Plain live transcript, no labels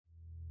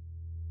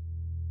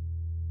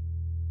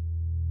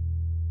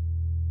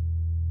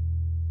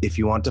If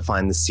you want to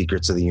find the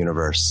secrets of the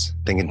universe,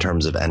 think in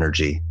terms of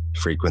energy,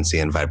 frequency,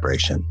 and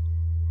vibration.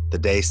 The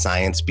day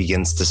science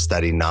begins to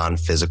study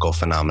non-physical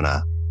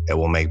phenomena, it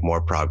will make more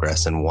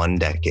progress in 1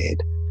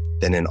 decade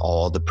than in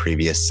all the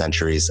previous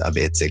centuries of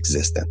its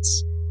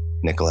existence.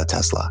 Nikola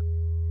Tesla.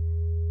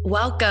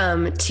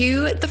 Welcome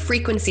to the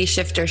Frequency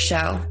Shifter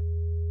Show.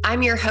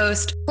 I'm your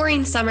host,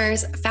 Maureen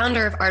Summers,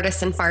 founder of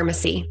Artisan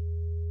Pharmacy.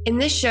 In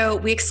this show,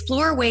 we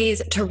explore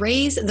ways to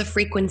raise the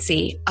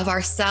frequency of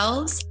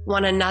ourselves,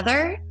 one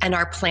another, and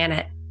our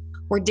planet.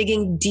 We're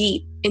digging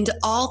deep into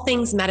all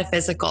things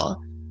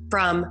metaphysical,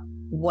 from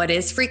what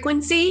is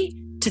frequency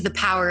to the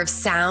power of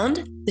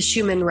sound, the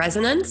Schumann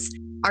resonance,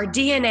 our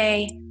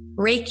DNA,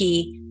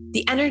 Reiki,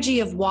 the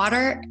energy of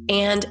water,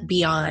 and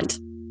beyond.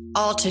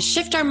 All to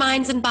shift our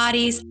minds and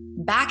bodies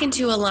back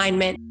into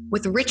alignment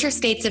with richer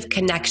states of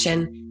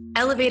connection,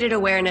 elevated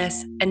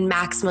awareness, and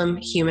maximum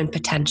human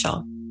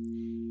potential.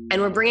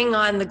 And we're bringing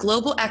on the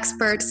global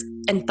experts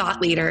and thought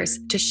leaders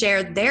to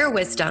share their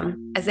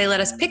wisdom as they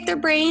let us pick their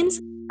brains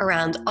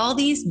around all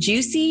these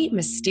juicy,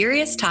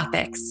 mysterious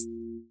topics.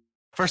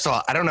 First of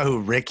all, I don't know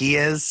who Ricky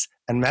is.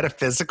 And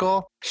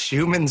metaphysical,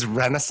 Schumann's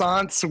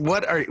Renaissance.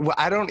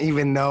 I don't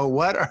even know.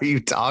 What are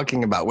you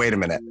talking about? Wait a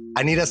minute.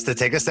 I need us to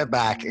take a step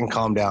back and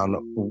calm down.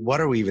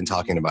 What are we even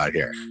talking about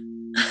here?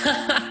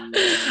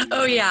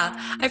 Oh yeah,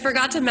 I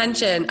forgot to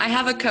mention, I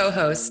have a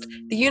co-host.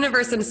 The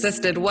universe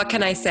insisted. What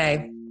can I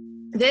say?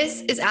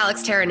 This is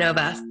Alex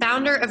Terranova,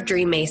 founder of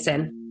Dream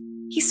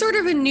Mason. He's sort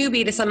of a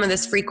newbie to some of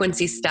this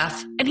frequency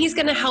stuff, and he's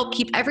going to help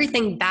keep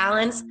everything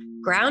balanced,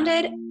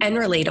 grounded, and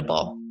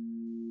relatable.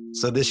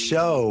 So this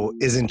show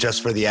isn't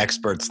just for the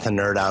experts to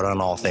nerd out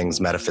on all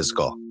things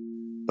metaphysical,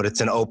 but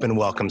it's an open,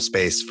 welcome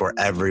space for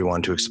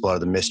everyone to explore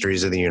the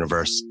mysteries of the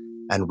universe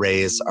and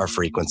raise our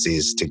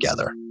frequencies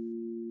together.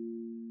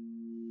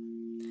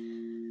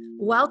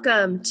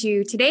 Welcome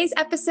to today's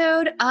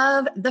episode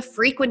of the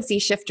Frequency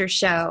Shifter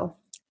Show.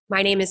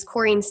 My name is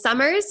Maureen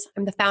Summers.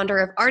 I'm the founder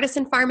of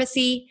Artisan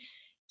Pharmacy,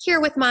 here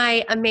with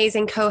my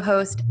amazing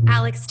co-host,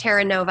 Alex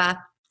Terranova,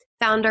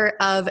 founder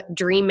of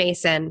Dream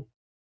Mason.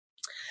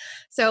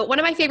 So one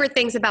of my favorite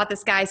things about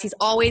this guy is he's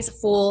always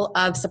full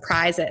of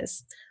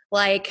surprises.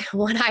 Like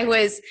when I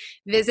was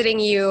visiting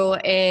you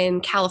in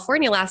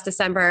California last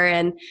December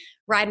and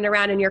riding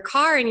around in your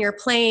car and you're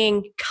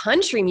playing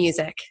country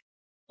music.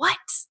 What?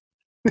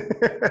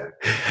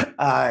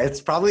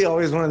 It's probably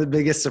always one of the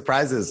biggest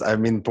surprises. I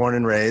mean, born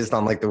and raised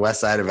on like the west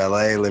side of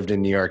LA, lived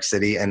in New York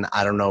City, and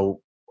I don't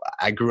know,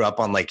 I grew up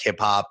on like hip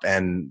hop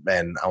and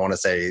I want to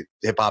say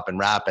hip hop and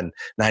rap and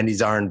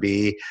 90s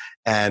R&B,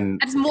 and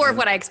that's more of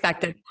what I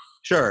expected.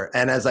 Sure.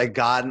 And as I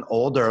gotten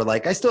older,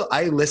 like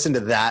I listen to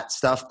that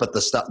stuff, but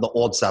the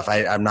old stuff,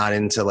 I'm not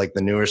into like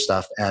the newer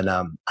stuff. And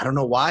I don't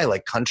know why,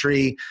 like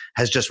country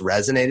has just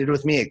resonated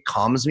with me. It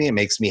calms me. It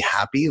makes me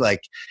happy.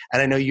 Like,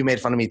 and I know you made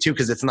fun of me too,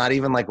 because it's not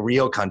even like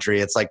real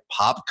country. It's like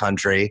pop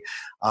country.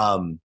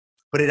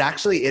 But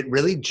it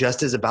really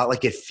just is about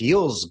like, it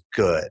feels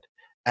good.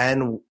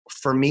 And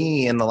for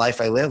me in the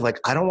life I live,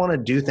 like, I don't want to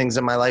do things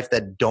in my life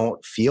that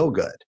don't feel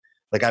good.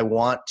 Like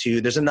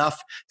there's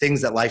enough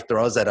things that life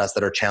throws at us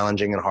that are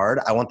challenging and hard.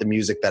 I want the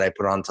music that I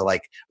put on to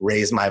like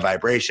raise my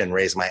vibration,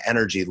 raise my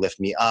energy, lift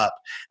me up.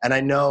 And I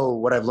know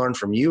what I've learned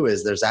from you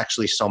is there's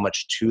actually so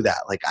much to that.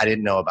 Like I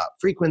didn't know about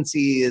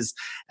frequencies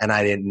and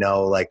I didn't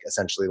know like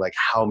essentially like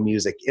how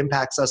music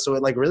impacts us. So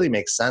it like really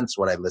makes sense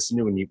what I listen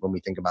to when we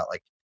think about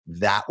like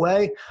that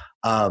way.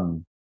 But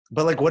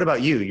like, what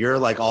about you? You're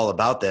like all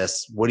about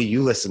this. What do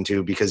you listen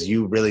to? Because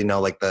you really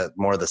know like the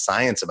more of the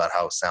science about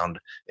how sound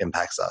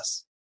impacts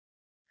us.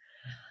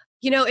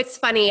 You know, it's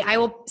funny. I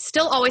will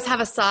still always have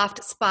a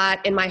soft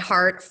spot in my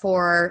heart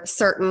for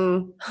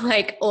certain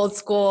like old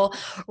school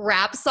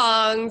rap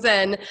songs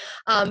and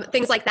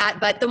things like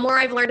that. But the more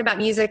I've learned about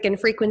music and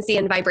frequency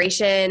and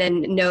vibration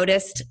and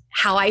noticed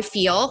how I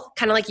feel,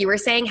 kind of like you were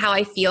saying, how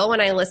I feel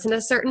when I listen to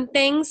certain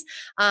things,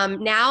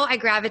 now I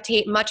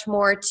gravitate much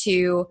more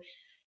to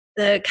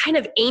the kind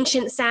of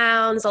ancient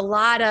sounds, a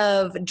lot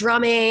of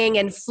drumming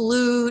and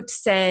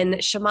flutes and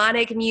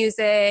shamanic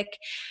music,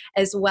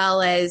 as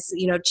well as,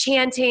 you know,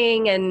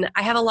 chanting. And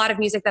I have a lot of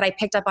music that I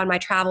picked up on my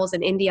travels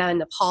in India and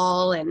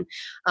Nepal and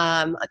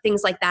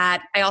things like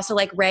that. I also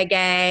like reggae,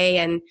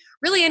 and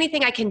really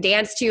anything I can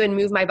dance to and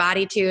move my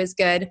body to is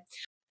good.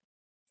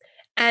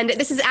 And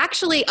this is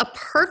actually a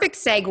perfect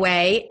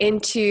segue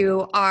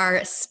into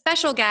our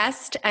special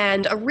guest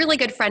and a really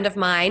good friend of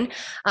mine.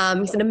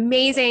 He's an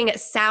amazing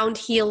sound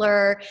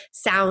healer,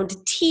 sound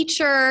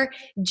teacher,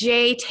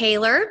 Jay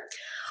Taylor.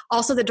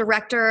 Also the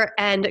director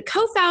and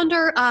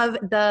co-founder of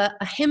the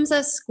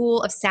Ahimsa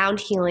School of Sound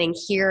Healing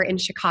here in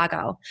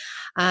Chicago.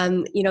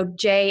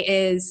 Jay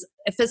is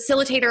a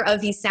facilitator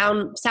of these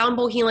sound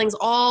bowl healings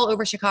all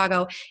over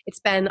Chicago. It's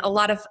been a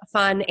lot of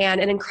fun and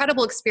an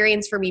incredible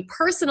experience for me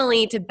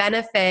personally to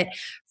benefit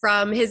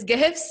from his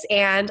gifts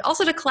and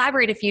also to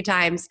collaborate a few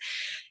times.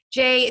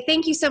 Jay,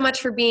 thank you so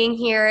much for being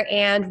here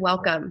and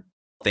welcome.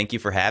 Thank you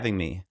for having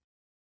me.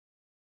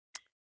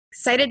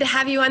 Excited to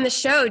have you on the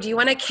show. Do you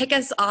want to kick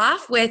us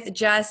off with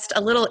just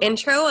a little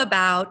intro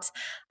about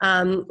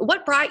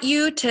what brought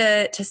you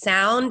to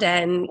sound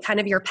and kind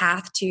of your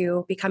path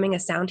to becoming a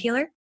sound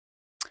healer?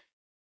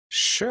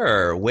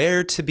 Sure.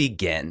 Where to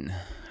begin?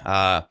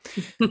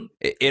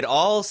 It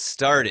all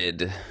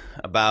started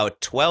about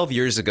 12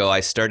 years ago.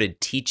 I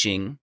started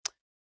teaching.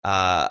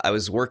 I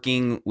was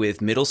working with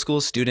middle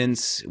school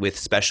students with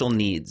special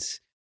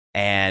needs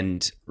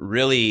and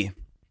really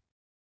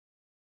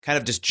kind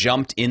of just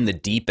jumped in the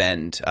deep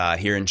end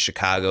here in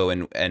Chicago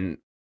and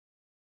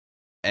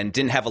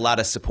didn't have a lot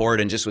of support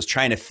and just was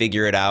trying to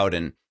figure it out.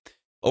 And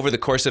over the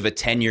course of a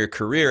 10-year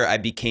career, I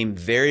became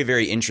very,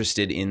 very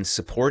interested in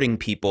supporting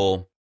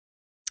people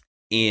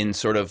in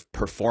sort of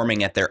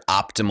performing at their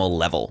optimal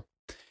level.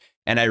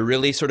 And I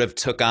really sort of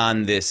took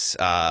on this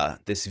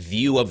this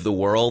view of the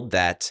world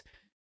that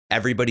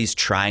everybody's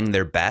trying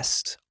their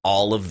best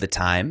all of the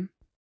time,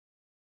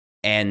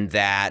 and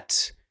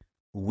that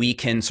we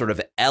can sort of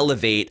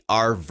elevate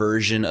our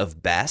version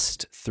of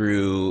best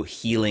through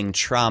healing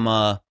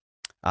trauma,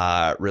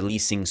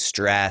 releasing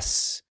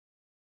stress,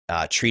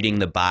 treating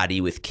the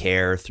body with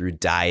care through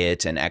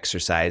diet and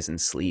exercise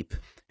and sleep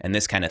and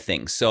this kind of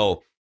thing.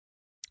 So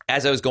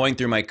as I was going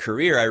through my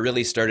career, I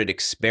really started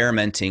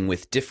experimenting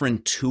with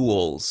different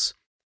tools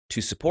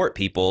to support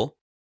people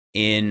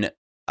in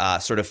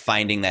sort of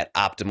finding that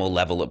optimal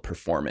level of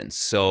performance.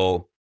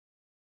 So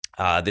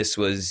this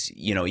was,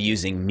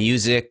 using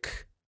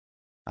music.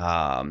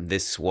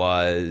 This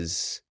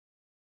was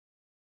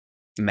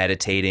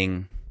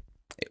meditating,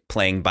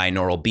 playing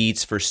binaural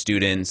beats for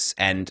students,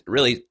 and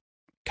really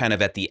kind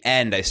of at the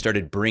end, I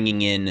started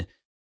bringing in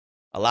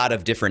a lot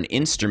of different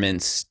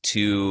instruments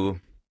to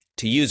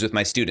use with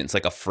my students,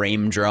 like a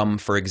frame drum,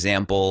 for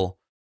example,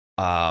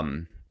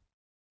 and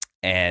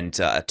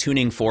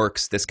tuning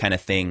forks, this kind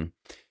of thing.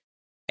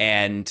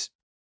 And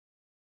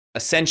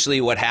essentially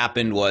what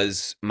happened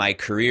was my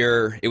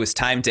career, it was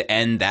time to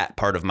end that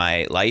part of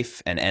my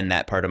life and end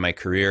that part of my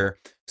career.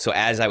 So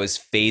as I was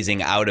phasing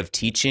out of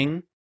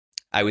teaching,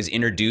 I was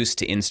introduced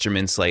to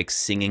instruments like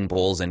singing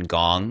bowls and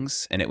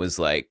gongs, and it was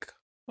like,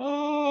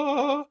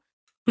 oh,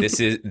 this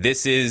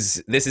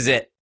is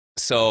it.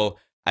 So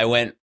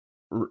I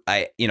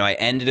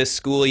ended a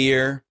school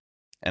year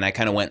and I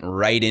kind of went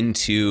right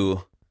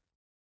into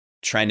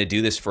trying to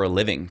do this for a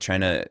living,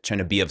 trying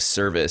to be of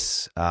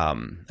service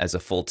as a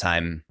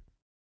full-time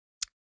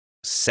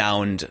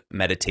sound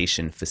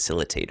meditation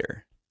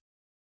facilitator.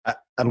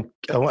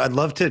 I'd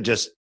love to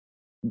just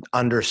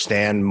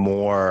understand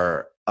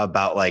more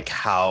about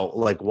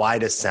why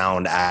does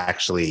sound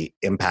actually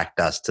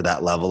impact us to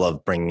that level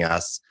of bringing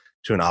us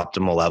to an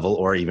optimal level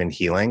or even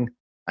healing.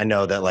 I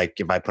know that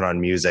if I put on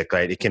music,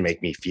 right, it can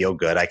make me feel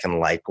good. I can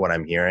like what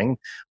I'm hearing,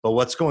 but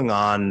what's going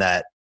on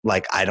that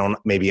I don't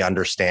maybe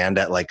understand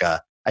at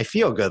I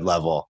feel good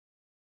level?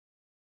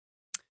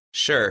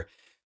 Sure.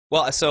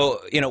 Well,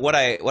 so, what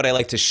I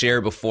like to share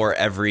before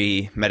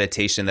every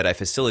meditation that I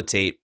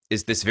facilitate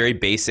is this very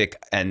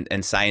basic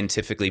and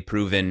scientifically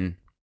proven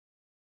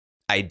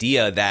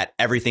idea that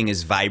everything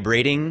is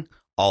vibrating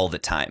all the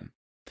time.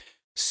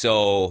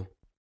 So,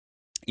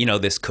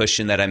 this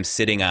cushion that I'm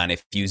sitting on,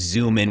 if you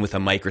zoom in with a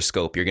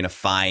microscope, you're going to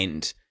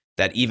find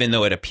that even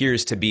though it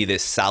appears to be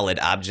this solid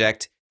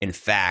object, in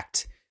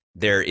fact,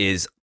 there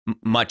is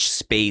much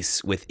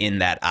space within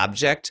that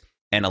object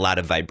and a lot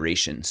of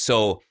vibration.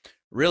 So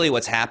really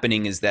what's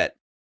happening is that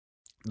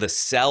the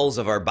cells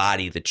of our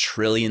body, the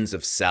trillions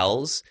of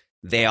cells,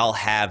 they all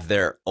have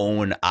their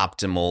own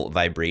optimal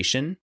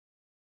vibration.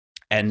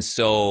 And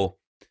so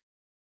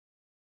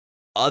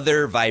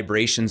other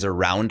vibrations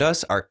around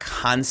us are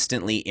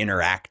constantly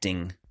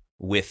interacting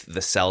with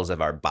the cells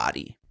of our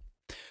body.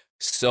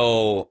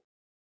 So,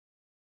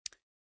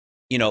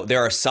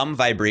 there are some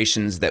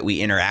vibrations that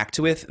we interact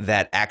with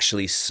that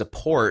actually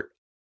support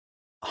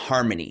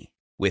harmony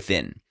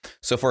within.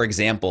 So, for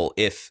example,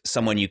 if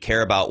someone you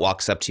care about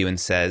walks up to you and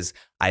says,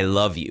 "I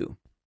love you."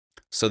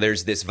 So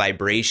there's this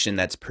vibration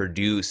that's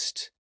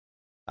produced,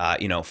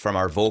 from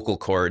our vocal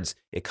cords.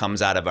 It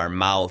comes out of our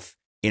mouth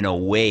in a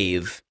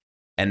wave,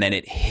 and then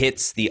it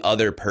hits the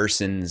other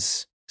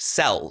person's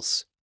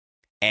cells.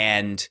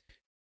 And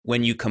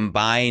when you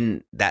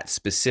combine that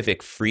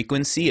specific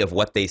frequency of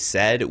what they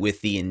said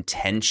with the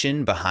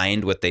intention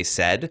behind what they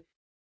said,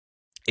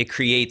 it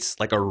creates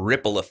like a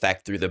ripple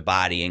effect through the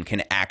body and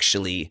can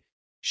actually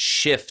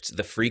shift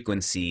the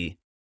frequency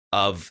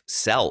of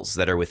cells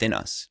that are within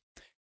us.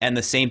 And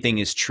the same thing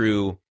is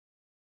true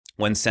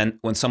when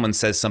someone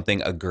says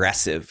something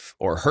aggressive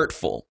or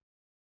hurtful.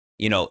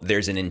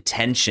 There's an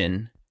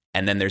intention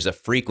and then there's a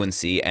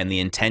frequency, and the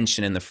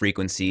intention and the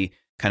frequency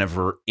kind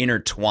of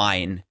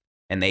intertwine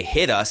and they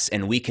hit us,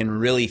 and we can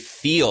really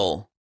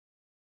feel,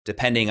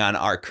 depending on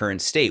our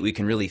current state, we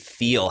can really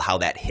feel how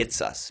that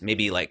hits us.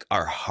 Maybe like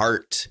our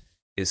heart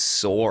is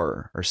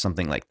sore or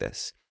something like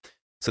this.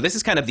 So this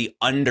is kind of the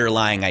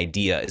underlying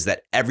idea, is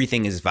that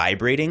everything is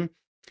vibrating.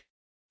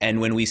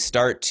 And when we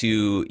start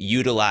to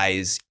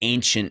utilize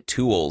ancient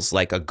tools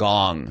like a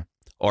gong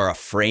or a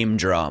frame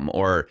drum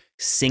or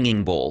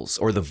singing bowls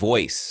or the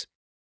voice,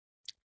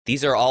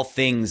 these are all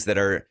things that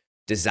are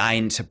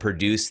designed to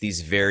produce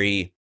these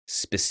very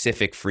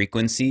specific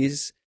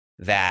frequencies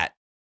that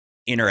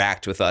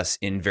interact with us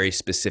in very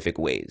specific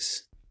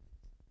ways.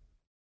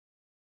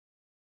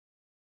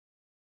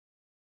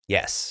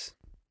 Yes.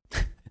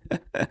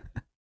 That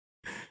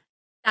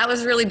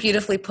was really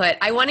beautifully put.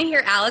 I want to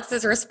hear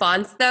Alex's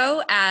response,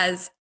 though,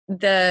 as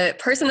the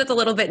person that's a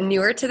little bit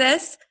newer to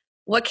this.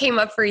 What came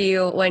up for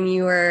you when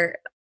you were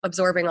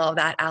absorbing all of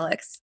that,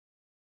 Alex?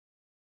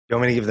 You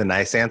want me to give the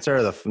nice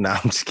answer? No,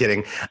 I'm just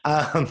kidding.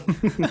 No,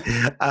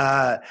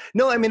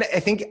 I mean,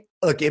 I think,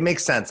 look, it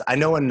makes sense. I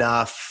know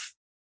enough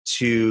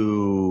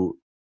to,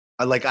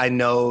 like, I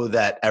know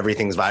that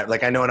everything's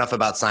like, I know enough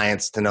about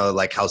science to know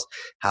like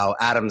how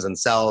atoms and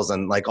cells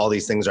and like all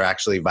these things are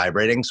actually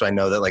vibrating. So I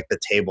know that like the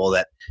table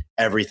that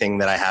everything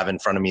that I have in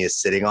front of me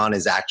is sitting on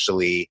is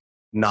actually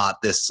not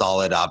this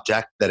solid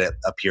object that it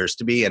appears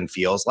to be and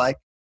feels like.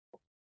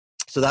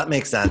 So that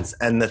makes sense.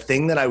 And the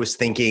thing that I was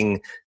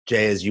thinking,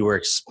 Jay, as you were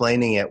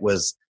explaining it,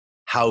 was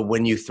how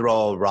when you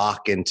throw a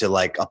rock into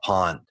like a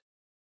pond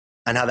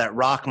and how that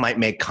rock might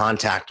make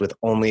contact with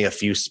only a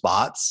few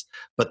spots,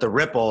 but the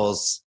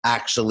ripples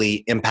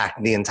actually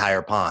impact the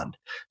entire pond.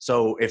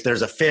 So if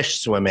there's a fish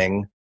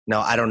swimming,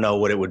 now I don't know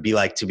what it would be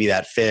like to be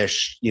that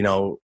fish, you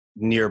know,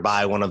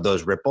 nearby one of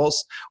those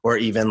ripples or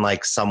even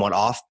like somewhat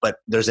off, but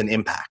there's an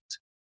impact.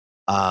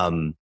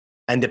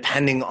 And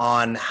depending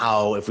on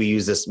how, if we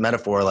use this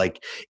metaphor,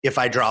 like if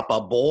I drop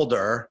a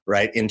boulder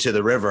right into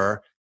the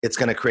river, it's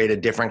going to create a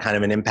different kind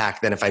of an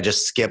impact than if I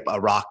just skip a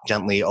rock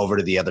gently over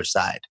to the other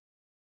side.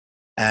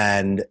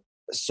 And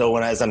so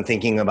as I'm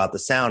thinking about the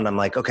sound, I'm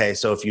like, okay,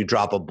 so if you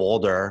drop a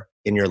boulder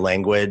in your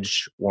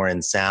language or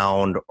in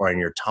sound or in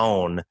your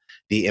tone,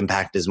 the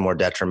impact is more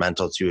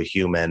detrimental to a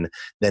human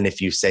than if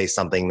you say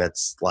something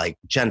that's like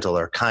gentle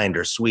or kind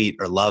or sweet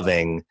or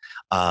loving,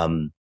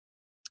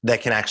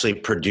 that can actually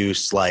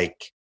produce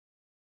like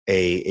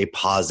a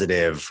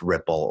positive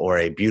ripple or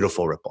a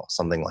beautiful ripple,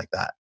 something like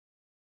that.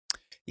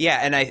 Yeah.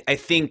 And I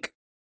think,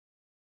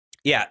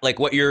 yeah, like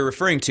what you're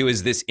referring to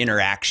is this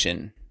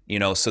interaction, you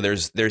know, so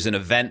there's an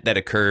event that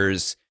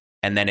occurs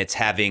and then it's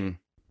having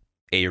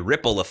a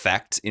ripple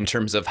effect in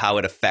terms of how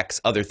it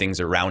affects other things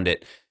around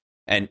it.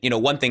 And, you know,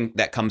 one thing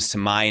that comes to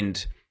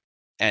mind,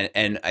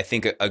 and I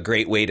think a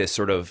great way to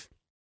sort of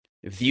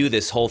view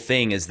this whole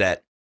thing is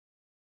that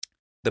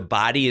the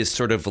body is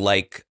sort of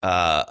like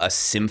a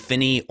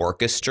symphony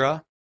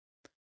orchestra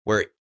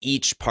where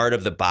each part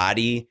of the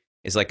body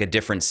is like a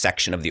different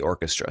section of the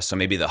orchestra. So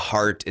maybe the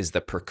heart is the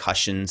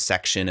percussion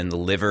section and the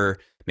liver,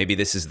 maybe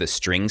this is the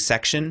string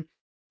section.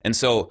 And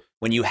so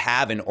when you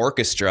have an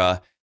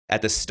orchestra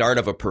at the start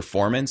of a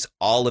performance,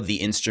 all of the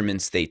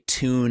instruments, they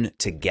tune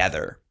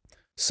together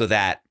so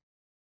that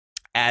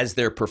as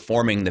they're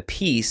performing the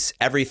piece,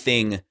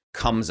 everything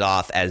comes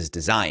off as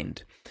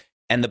designed.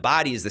 And the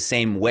body is the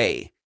same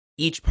way.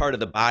 Each part of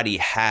the body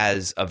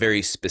has a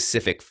very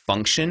specific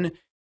function,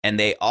 and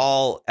they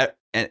all,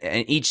 and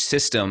each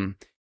system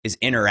is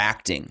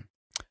interacting.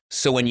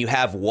 So when you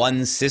have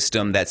one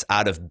system that's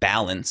out of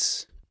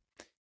balance,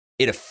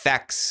 it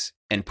affects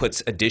and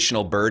puts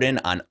additional burden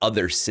on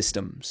other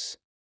systems.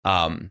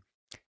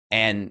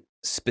 And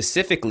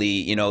specifically,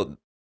 you know,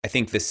 I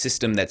think the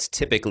system that's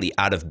typically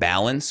out of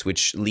balance,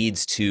 which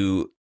leads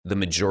to the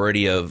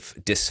majority of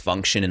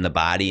dysfunction in the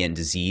body and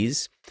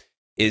disease,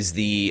 is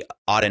the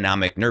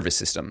autonomic nervous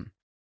system.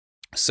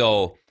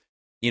 So,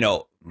 you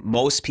know,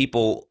 most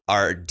people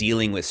are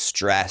dealing with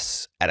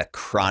stress at a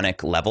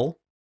chronic level,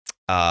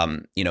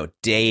 you know,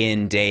 day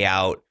in, day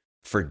out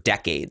for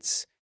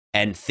decades,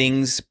 and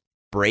things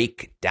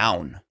break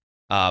down.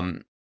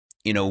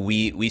 You know,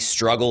 we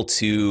struggle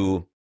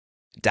to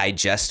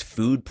digest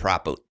food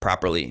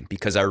properly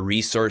because our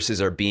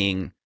resources are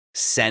being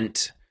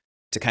sent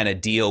to kind of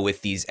deal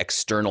with these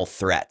external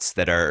threats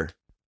that are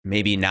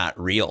maybe not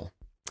real.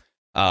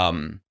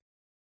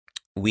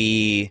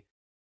 We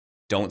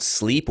don't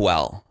sleep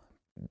well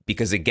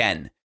because,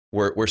 again,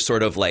 we're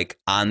sort of like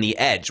on the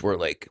edge. We're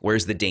like,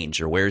 where's the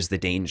danger? Where's the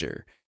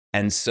danger?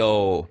 And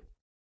so,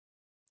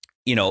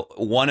 you know,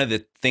 one of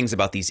the things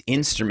about these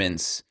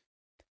instruments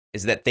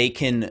is that they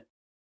can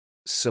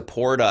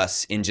support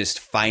us in just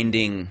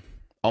finding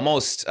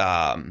almost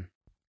like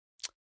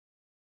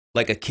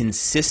a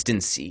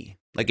consistency.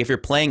 Like if you're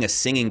playing a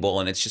singing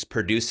bowl and it's just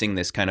producing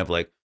this kind of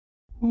like,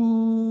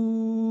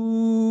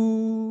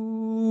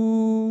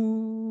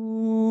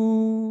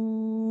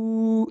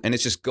 and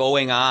it's just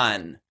going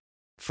on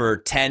for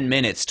 10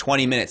 minutes,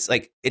 20 minutes.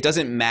 Like it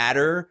doesn't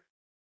matter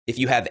if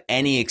you have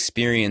any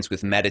experience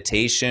with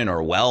meditation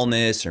or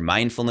wellness or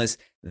mindfulness,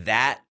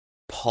 that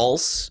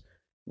pulse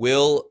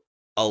will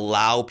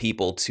allow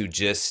people to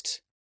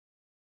just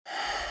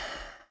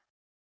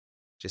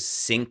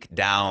sink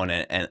down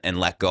and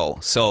let go.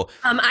 So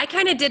I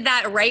kind of did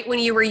that right when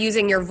you were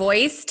using your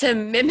voice to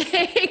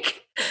mimic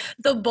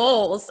the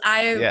bowls.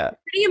 I'm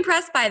pretty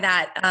impressed by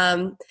that.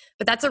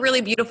 But that's a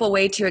really beautiful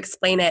way to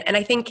explain it. And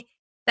I think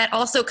that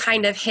also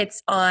kind of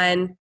hits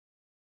on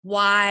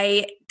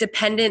why,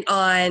 dependent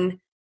on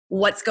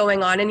what's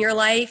going on in your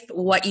life,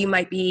 what you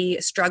might be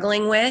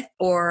struggling with,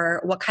 or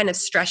what kind of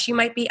stress you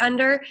might be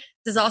under.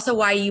 This is also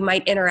why you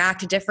might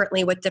interact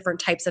differently with different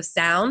types of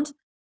sound,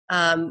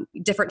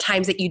 different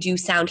times that you do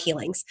sound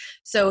healings.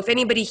 So if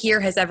anybody here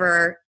has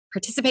ever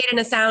participated in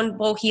a sound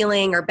bowl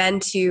healing or been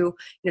to,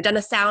 done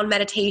a sound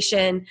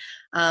meditation,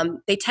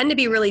 they tend to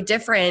be really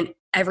different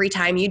every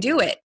time you do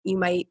it. You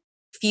might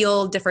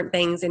feel different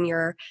things in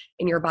your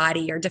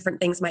body, or different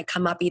things might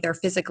come up either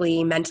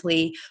physically,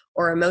 mentally,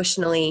 or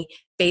emotionally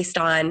based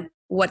on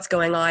what's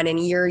going on in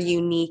your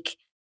unique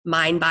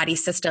mind body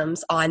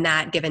systems on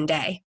that given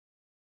day.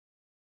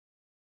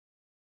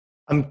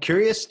 I'm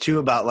curious too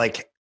about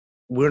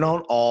we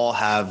don't all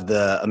have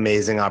the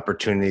amazing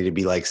opportunity to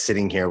be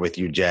sitting here with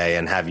you, Jay,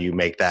 and have you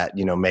make that,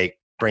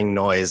 bring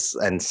noise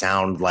and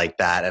sound like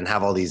that and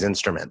have all these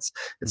instruments.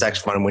 It's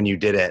actually fun when you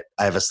did it.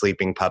 I have a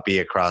sleeping puppy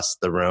across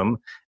the room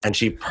and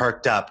she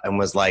perked up and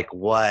was like,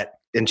 what?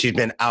 And she'd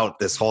been out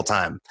this whole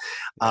time.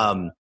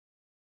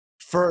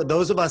 For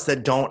those of us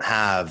that don't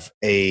have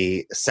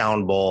a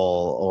sound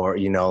bowl or,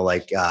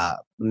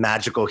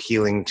 magical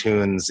healing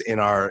tunes in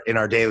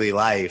our daily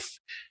life,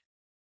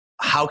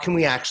 how can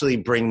we actually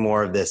bring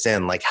more of this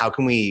in? How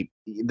can we,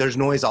 there's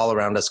noise all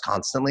around us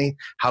constantly.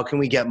 How can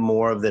we get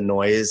more of the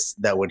noise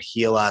that would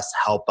heal us,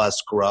 help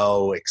us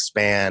grow,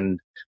 expand?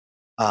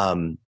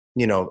 I'm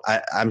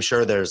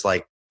sure there's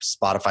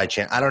Spotify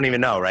channel. I don't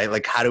even know,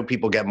 right? How do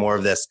people get more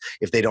of this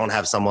if they don't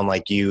have someone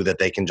like you that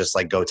they can just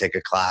go take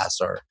a class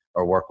or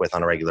work with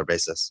on a regular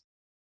basis?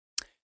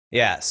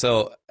 Yeah.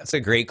 So that's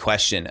a great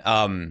question.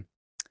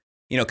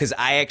 Because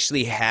I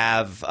actually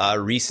have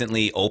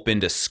recently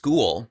opened a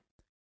school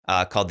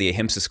called the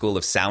Ahimsa School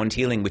of Sound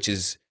Healing, which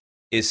is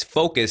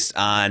focused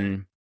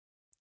on,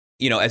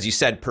 as you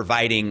said,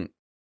 providing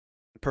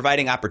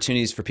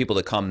opportunities for people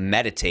to come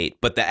meditate.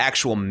 But the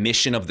actual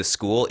mission of the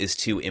school is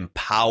to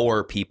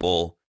empower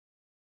people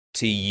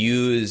to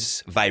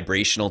use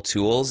vibrational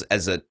tools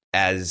as a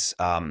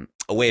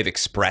way of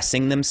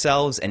expressing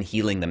themselves and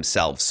healing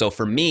themselves. So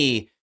for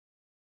me,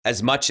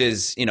 as much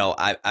as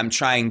I'm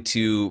trying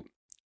to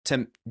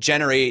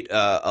generate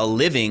a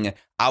living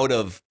out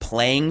of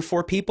playing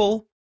for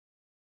people,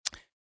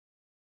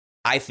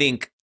 I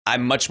think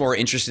I'm much more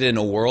interested in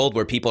a world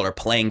where people are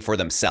playing for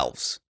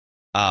themselves.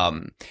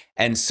 And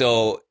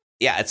so,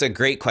 yeah, it's a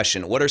great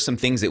question. What are some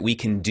things that we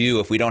can do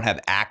if we don't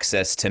have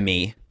access to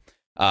me,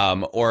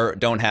 or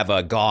don't have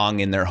a gong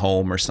in their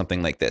home or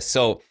something like this?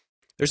 So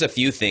there's a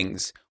few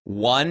things.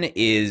 One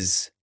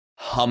is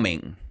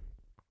humming.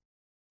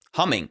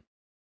 Humming.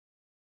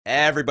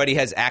 Everybody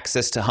has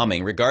access to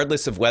humming,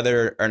 regardless of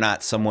whether or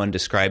not someone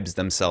describes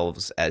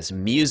themselves as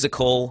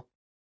musical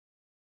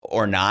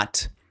or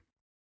not.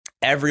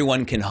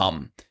 Everyone can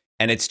hum.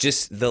 And it's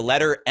just the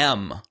letter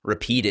M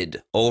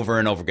repeated over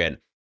and over again.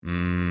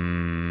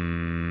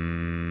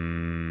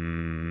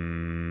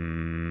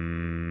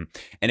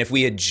 And if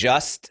we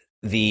adjust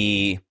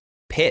the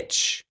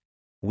pitch,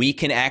 we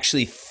can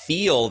actually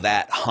feel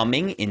that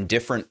humming in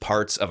different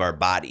parts of our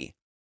body.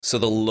 So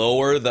the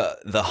lower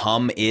the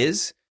hum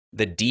is,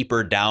 the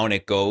deeper down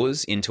it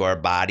goes into our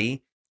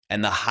body,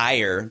 and the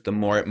higher, the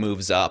more it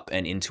moves up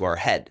and into our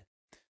head.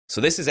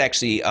 So this is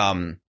actually...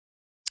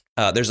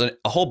 there's a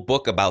whole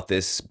book about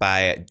this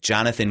by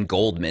Jonathan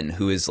Goldman,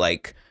 who is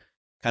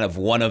kind of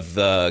one of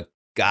the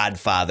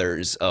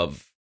godfathers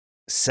of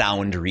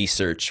sound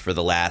research for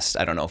the last,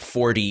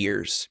 40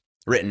 years.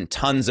 Written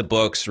tons of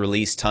books,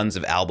 released tons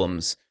of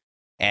albums,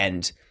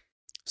 and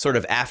sort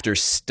of after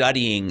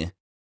studying,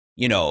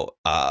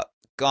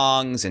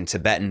 gongs and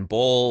Tibetan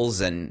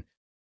bowls and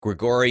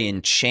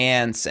Gregorian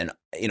chants and,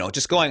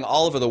 just going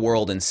all over the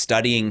world and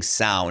studying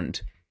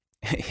sound,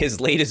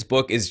 his latest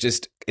book is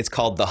it's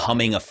called The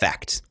Humming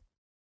Effect.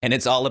 And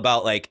it's all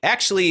about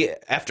actually,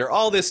 after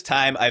all this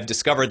time, I've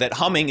discovered that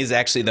humming is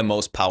actually the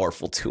most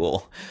powerful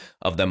tool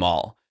of them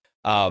all.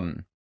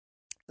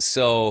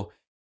 So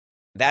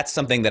that's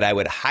something that I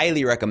would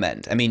highly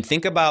recommend. I mean,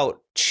 think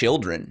about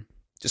children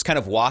just kind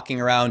of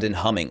walking around and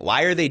humming.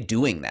 Why are they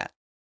doing that?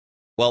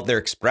 Well, they're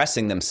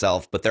expressing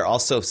themselves, but they're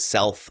also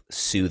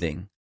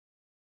self-soothing.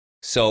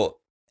 So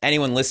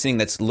anyone listening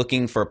that's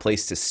looking for a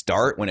place to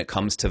start when it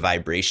comes to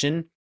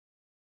vibration,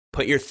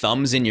 put your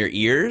thumbs in your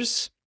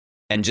ears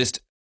and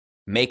just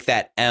make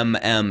that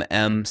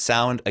M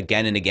sound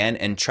again and again,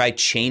 and try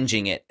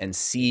changing it and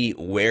see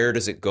where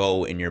does it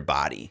go in your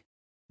body,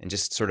 and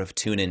just sort of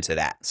tune into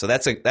that. So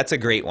that's a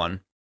great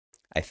one,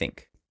 I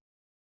think.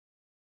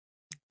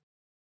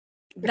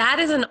 That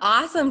is an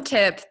awesome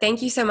tip.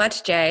 Thank you so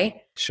much,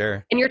 Jay.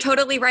 Sure. And you're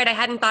totally right. I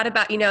hadn't thought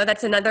about,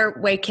 that's another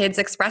way kids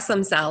express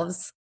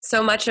themselves.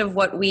 So much of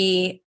what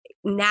we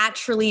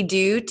naturally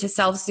do to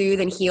self-soothe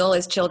and heal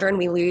as children,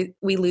 we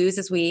lose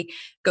as we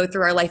go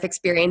through our life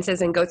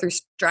experiences and go through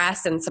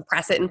stress and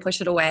suppress it and push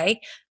it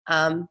away.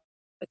 But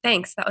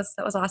thanks. That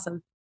was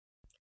awesome.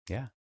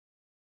 Yeah.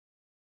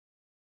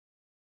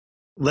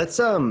 Let's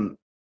I'm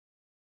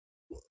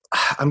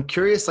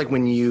curious,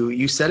 when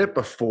you said it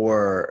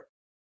before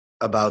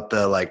about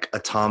the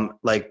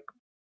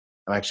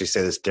I'll actually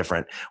say this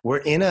different. We're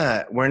in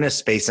a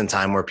space and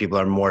time where people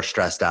are more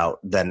stressed out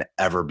than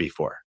ever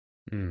before.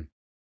 Mm.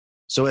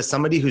 So as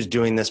somebody who's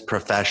doing this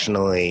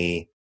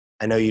professionally,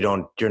 I know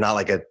you're not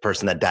like a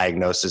person that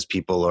diagnoses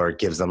people or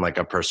gives them like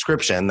a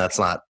prescription. That's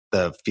not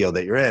the field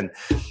that you're in.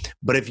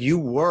 But if you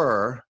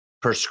were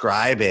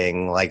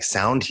prescribing like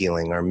sound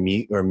healing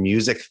or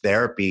music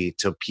therapy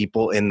to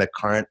people in the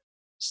current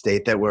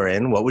state that we're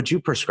in, what would you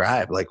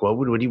prescribe? Like what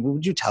would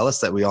you tell us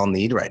that we all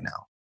need right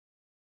now?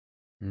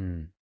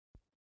 Mm.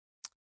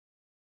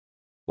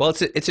 Well,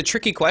 it's a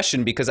tricky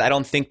question because I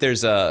don't think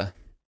there's not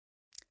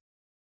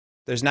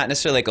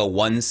necessarily like a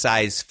one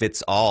size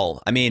fits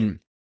all. I mean,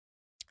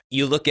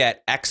 you look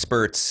at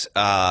experts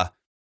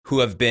who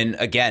have been,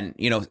 again,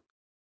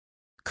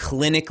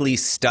 clinically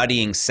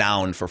studying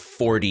sound for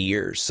 40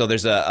 years. So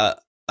there's a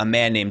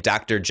man named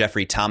Dr.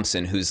 Jeffrey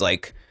Thompson who's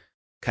like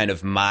kind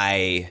of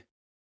my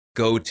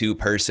go-to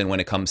person when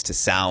it comes to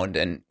sound.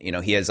 And,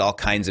 he has all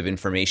kinds of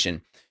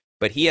information.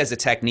 But he has a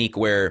technique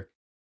where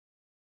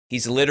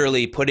he's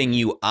literally putting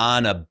you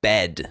on a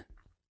bed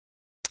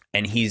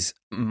and he's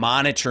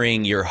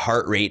monitoring your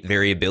heart rate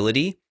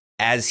variability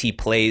as he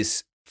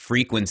plays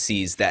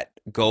frequencies that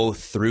go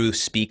through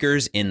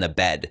speakers in the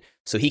bed.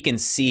 So he can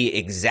see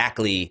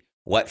exactly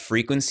what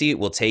frequency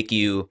will take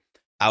you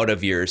out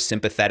of your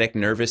sympathetic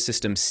nervous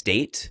system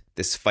state,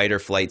 this fight or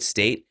flight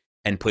state,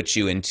 and put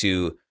you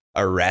into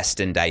a rest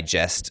and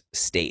digest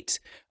state.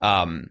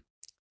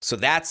 So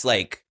that's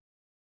like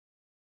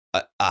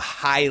a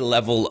high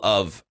level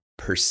of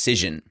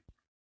precision,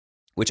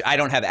 which I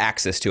don't have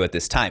access to at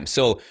this time.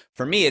 So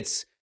for me,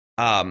 it's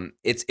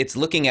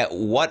looking at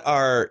what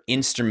are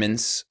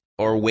instruments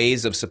or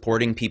ways of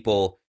supporting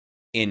people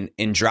in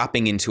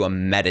dropping into a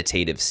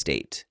meditative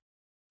state,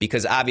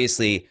 because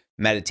obviously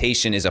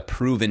meditation is a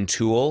proven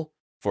tool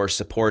for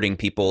supporting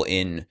people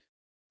in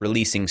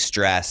releasing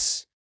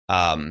stress,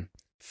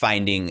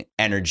 finding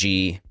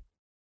energy,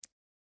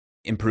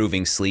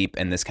 improving sleep,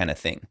 and this kind of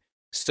thing.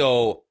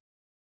 So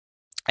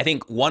I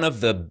think one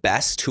of the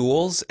best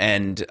tools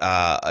and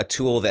a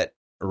tool that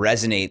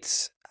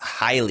resonates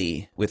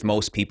highly with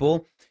most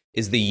people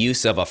is the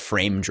use of a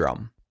frame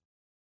drum.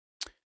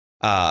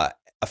 A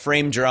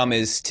frame drum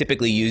is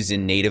typically used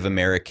in Native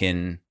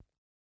American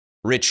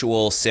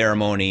ritual,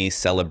 ceremony,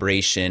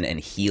 celebration, and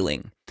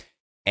healing.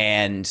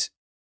 And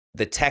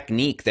the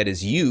technique that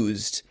is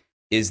used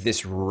is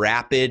this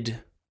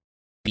rapid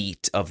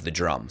beat of the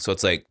drum. So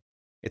it's like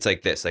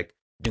this, like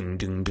ding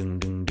ding ding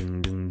ding ding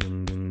ding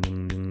ding ding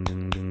ding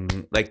ding ding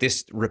ding, like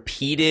this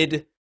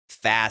repeated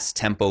fast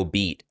tempo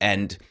beat.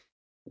 And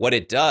what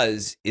it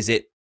does is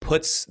it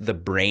puts the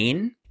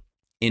brain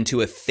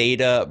into a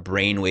theta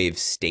brainwave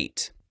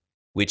state,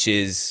 which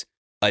is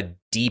a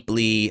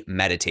deeply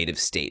meditative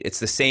state.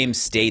 It's the same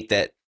state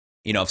that,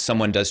 if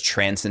someone does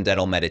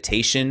transcendental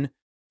meditation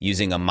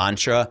using a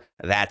mantra,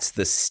 that's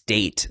the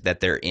state that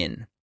they're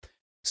in.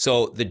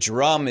 So the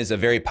drum is a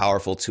very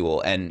powerful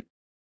tool. And,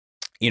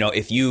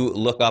 if you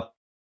look up,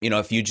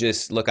 if you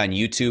just look on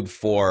YouTube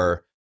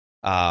for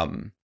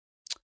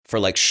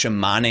like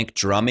shamanic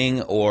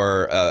drumming,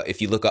 or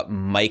if you look up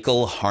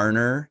Michael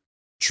Harner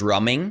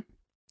drumming,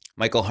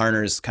 Michael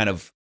Harner is kind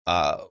of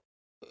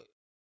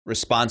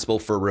responsible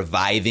for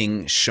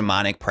reviving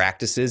shamanic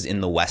practices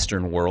in the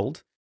Western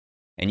world.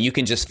 And you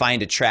can just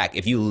find a track.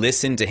 If you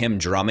listen to him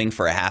drumming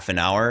for a half an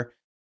hour,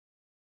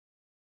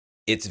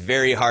 it's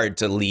very hard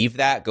to leave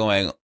that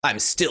going, I'm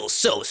still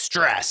so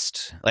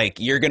stressed. Like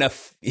you're going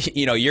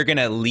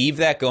to leave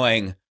that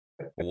going,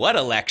 what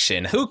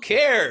election? Who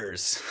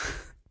cares?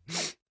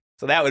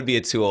 So that would be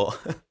a tool.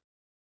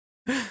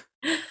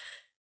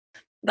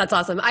 That's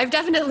awesome. I've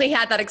definitely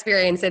had that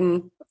experience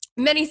in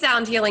many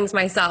sound healings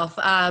myself.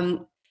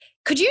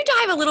 Could you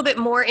dive a little bit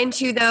more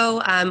into,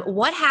 though,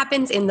 what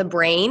happens in the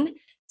brain?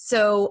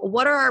 So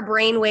what are our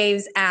brain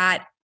waves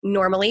at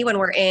normally when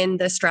we're in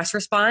the stress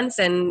response?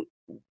 And,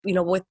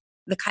 with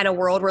the kind of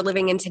world we're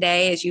living in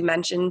today, as you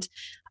mentioned,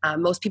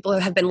 most people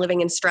have been living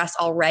in stress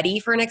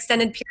already for an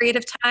extended period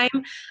of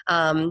time,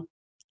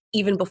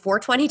 even before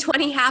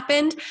 2020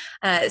 happened.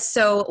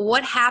 So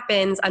what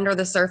happens under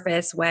the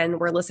surface when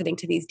we're listening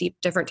to these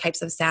different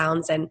types of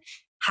sounds, and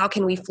how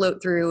can we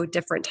float through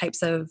different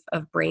types of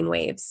brain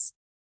waves?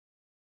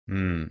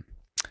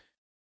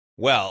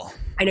 Well,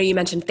 I know you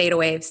mentioned theta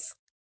waves.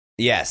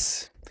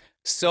 Yes.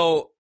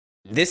 So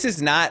this is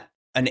not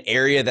an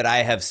area that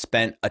I have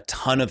spent a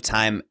ton of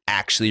time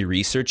actually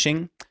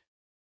researching,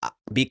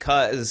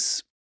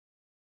 because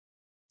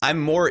I'm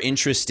more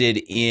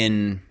interested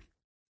in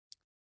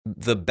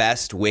the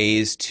best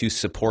ways to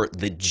support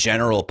the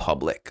general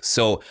public.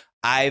 So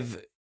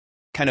I've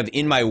kind of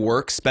in my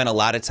work spent a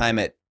lot of time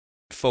at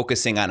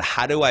focusing on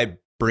how do I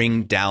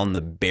bring down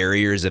the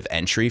barriers of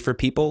entry for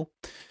people.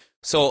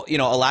 So, a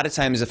lot of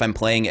times if I'm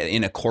playing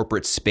in a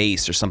corporate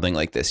space or something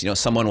like this,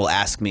 someone will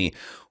ask me,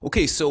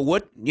 okay, so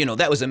what,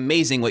 that was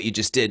amazing what you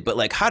just did, but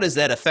like, how does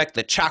that affect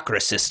the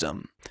chakra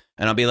system?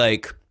 And I'll be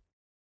like,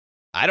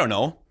 I don't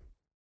know.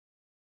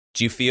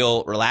 Do you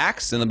feel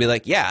relaxed? And they'll be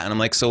like, yeah. And I'm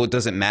like, so it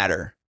doesn't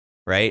matter.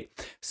 Right.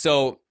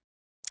 So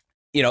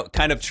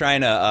kind of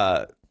trying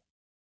to,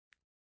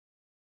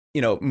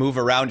 move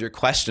around your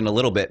question a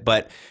little bit,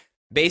 but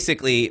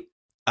basically,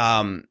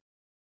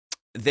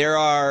 there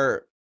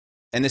are,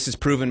 and this is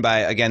proven by,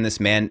 again, this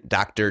man,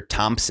 Dr.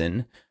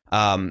 Thompson,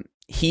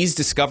 he's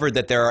discovered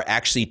that there are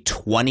actually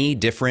 20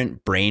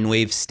 different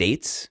brainwave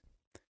states,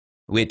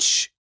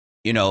 which,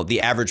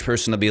 the average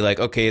person will be like,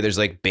 okay, there's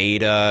like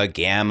beta,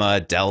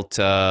 gamma,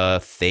 delta,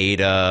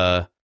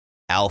 theta,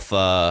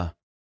 alpha,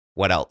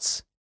 what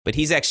else? But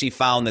he's actually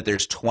found that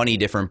there's 20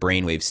 different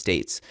brainwave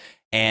states.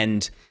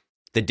 And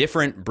the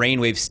different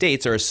brainwave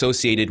states are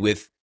associated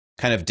with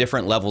kind of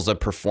different levels of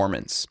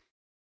performance.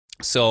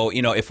 So,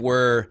 if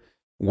we're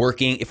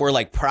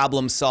like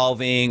problem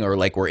solving or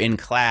like we're in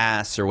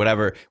class or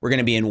whatever, we're going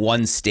to be in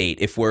one state.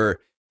 If we're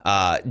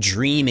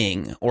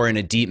dreaming or in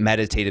a deep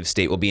meditative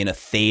state, we'll be in a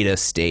theta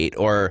state,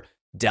 or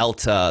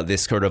delta,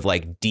 this sort of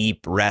like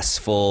deep,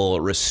 restful,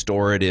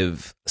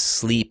 restorative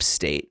sleep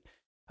state.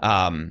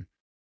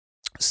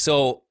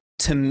 So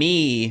to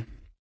me,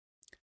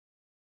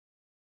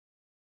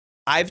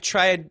 I've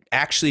tried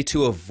actually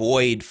to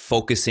avoid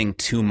focusing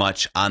too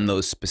much on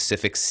those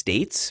specific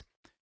states,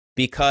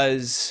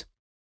 because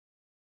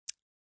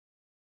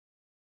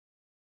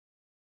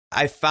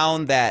I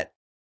found that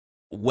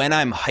when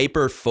I'm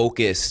hyper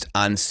focused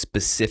on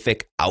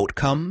specific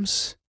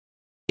outcomes,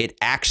 it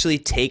actually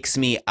takes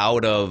me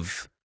out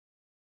of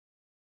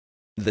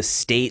the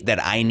state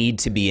that I need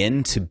to be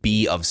in to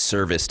be of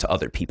service to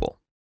other people.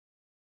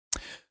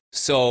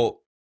 So,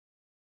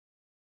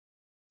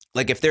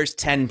 like, if there's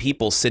 10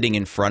 people sitting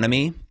in front of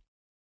me,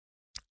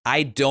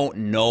 I don't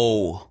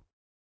know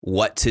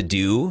what to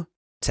do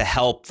to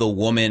help the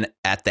woman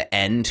at the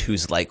end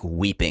who's like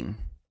weeping.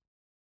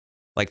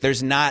 Like,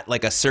 there's not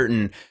like a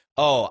certain,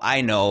 oh,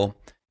 I know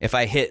if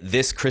I hit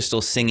this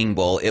crystal singing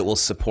bowl, it will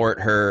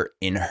support her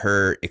in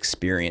her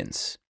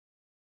experience.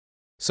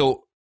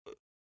 So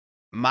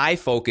my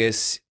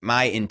focus,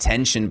 my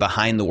intention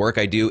behind the work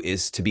I do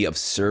is to be of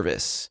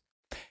service.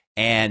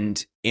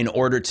 And in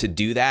order to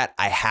do that,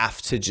 I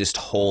have to just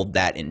hold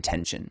that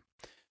intention.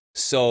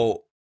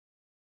 So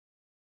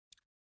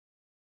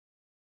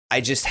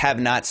I just have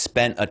not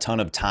spent a ton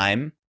of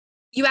time.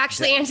 You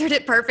actually answered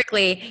it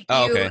perfectly.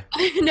 Okay.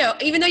 No,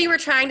 even though you were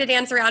trying to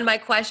dance around my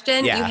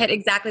question, You hit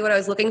exactly what I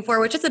was looking for,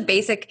 which is a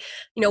basic,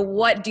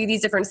 what do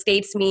these different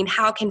states mean?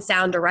 How can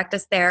sound direct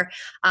us there?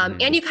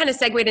 And you kind of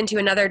segued into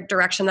another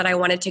direction that I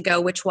wanted to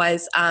go, which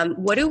was,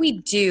 what do we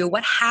do?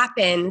 What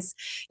happens,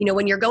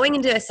 when you're going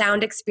into a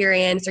sound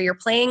experience, or you're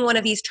playing one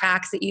of these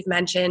tracks that you've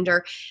mentioned,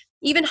 or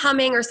even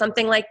humming or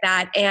something like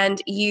that,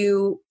 and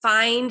you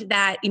find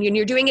that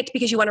you're doing it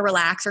because you want to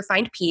relax or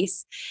find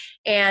peace,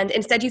 and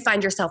instead you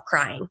find yourself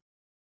crying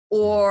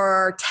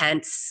or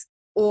tense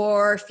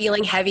or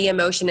feeling heavy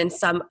emotion in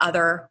some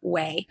other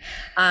way.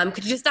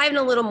 Could you just dive in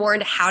a little more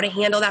into how to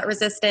handle that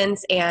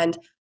resistance, and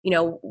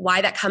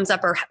why that comes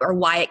up, or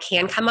why it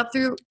can come up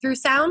through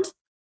sound?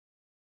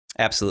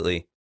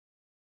 Absolutely.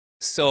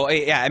 So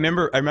I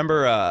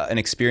remember an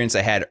experience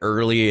I had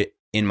early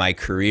in my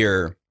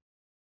career.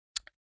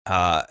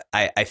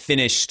 I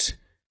finished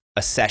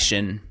a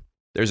session.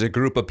 There's a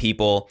group of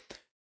people,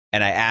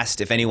 and I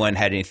asked if anyone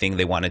had anything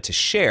they wanted to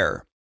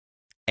share.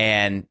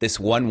 And this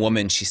one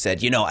woman, she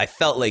said, I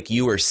felt like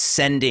you were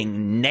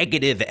sending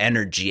negative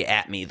energy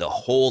at me the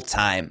whole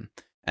time.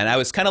 And I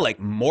was kind of like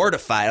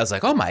mortified. I was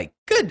like, oh my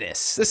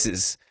goodness, this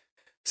is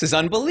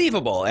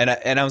unbelievable. And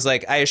I was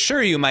like, I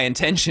assure you, my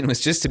intention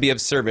was just to be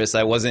of service.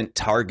 I wasn't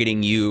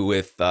targeting you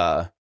with,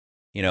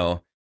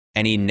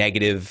 any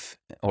negative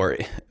or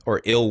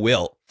ill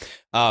will.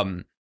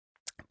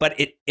 But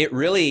it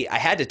really, I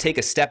had to take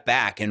a step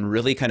back and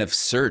really kind of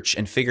search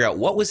and figure out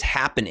what was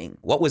happening.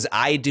 What was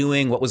I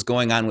doing? What was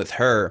going on with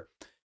her?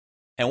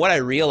 And what I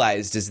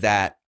realized is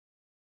that,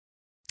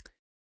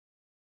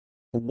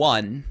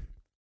 one,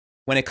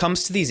 when it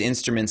comes to these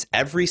instruments,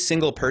 every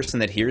single person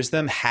that hears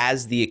them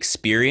has the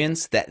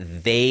experience that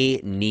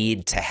they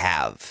need to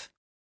have.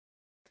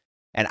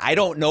 And I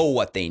don't know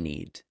what they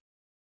need,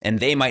 and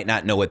they might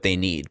not know what they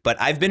need. But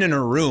I've been in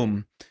a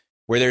room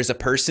where there's a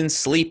person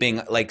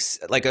sleeping,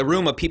 like a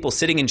room of people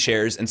sitting in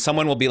chairs, and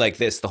someone will be like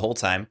this the whole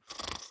time.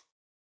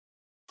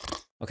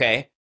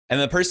 Okay.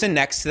 And the person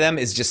next to them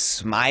is just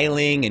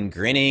smiling and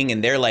grinning,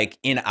 and they're like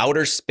in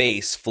outer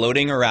space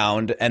floating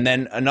around. And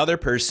then another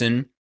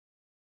person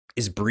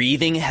is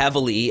breathing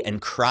heavily and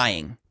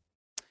crying.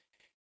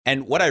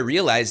 And what I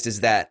realized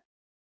is that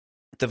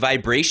the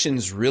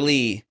vibrations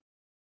really,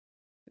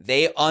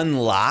 they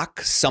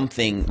unlock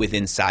something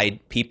within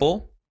inside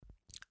people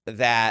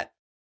that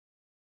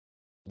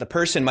the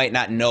person might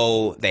not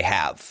know they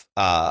have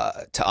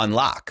to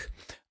unlock.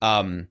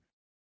 And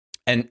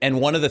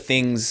one of the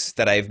things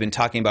that I've been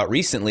talking about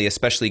recently,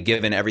 especially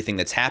given everything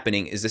that's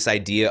happening, is this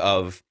idea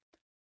of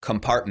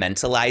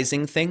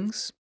compartmentalizing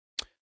things.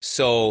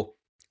 So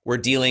we're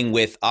dealing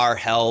with our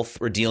health,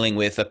 we're dealing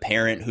with a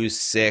parent who's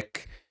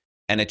sick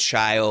and a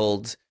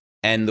child,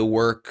 and the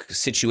work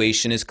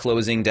situation is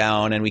closing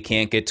down and we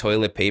can't get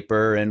toilet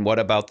paper, and what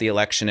about the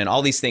election and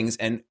all these things.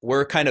 And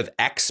we're kind of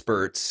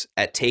experts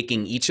at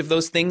taking each of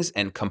those things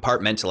and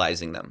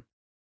compartmentalizing them.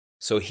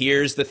 So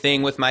here's the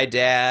thing with my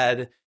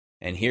dad,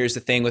 and here's the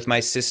thing with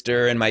my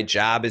sister, and my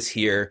job is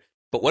here.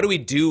 But what do we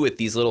do with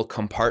these little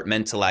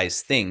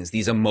compartmentalized things,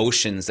 these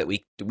emotions that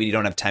we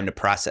don't have time to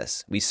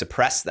process? We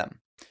suppress them.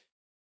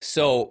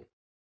 So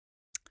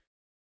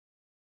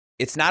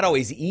it's not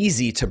always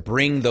easy to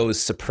bring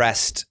those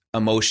suppressed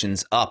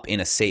emotions up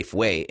in a safe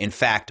way. In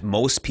fact,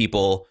 most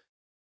people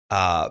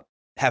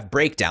have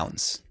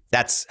breakdowns.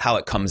 That's how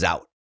it comes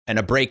out. And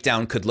a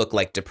breakdown could look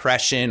like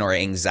depression or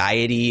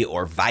anxiety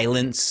or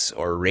violence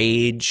or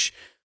rage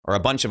or a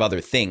bunch of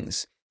other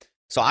things.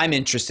 So I'm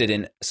interested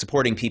in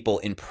supporting people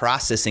in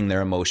processing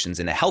their emotions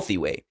in a healthy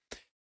way.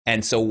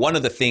 And so one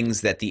of the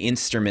things that the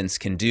instruments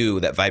can do,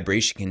 that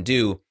vibration can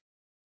do,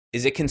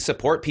 is it can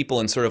support people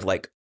in sort of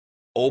like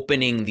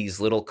opening these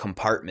little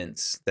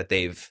compartments that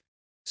they've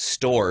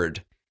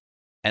stored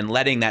and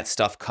letting that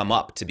stuff come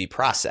up to be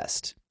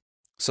processed.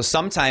 So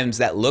sometimes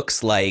that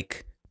looks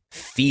like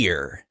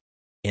fear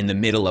in the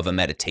middle of a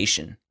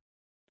meditation,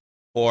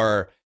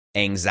 or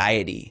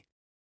anxiety,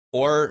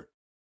 or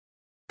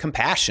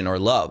compassion or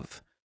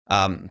love.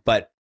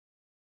 But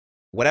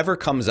whatever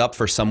comes up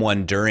for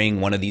someone during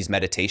one of these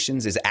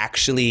meditations is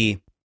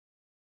actually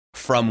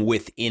from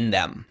within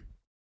them.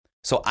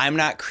 So I'm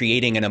not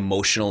creating an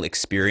emotional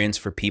experience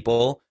for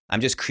people.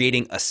 I'm just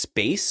creating a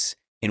space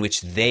in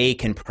which they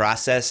can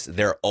process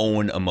their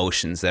own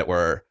emotions that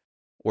were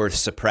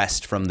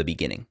suppressed from the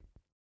beginning.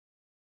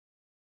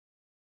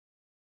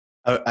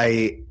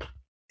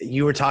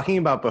 You were talking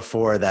about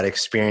before that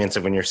experience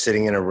of when you're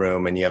sitting in a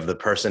room and you have the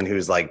person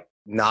who's like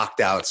knocked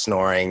out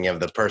snoring, you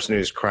have the person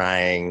who's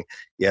crying,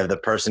 you have the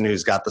person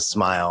who's got the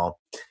smile.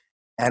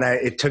 And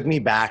it took me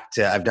back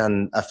to, I've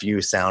done a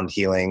few sound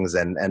healings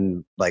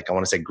and like, I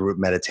want to say group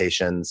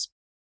meditations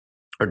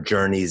or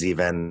journeys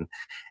even.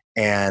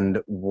 And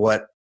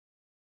what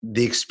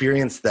the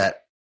experience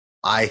that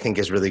I think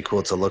is really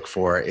cool to look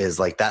for is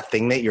like that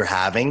thing that you're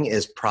having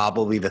is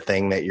probably the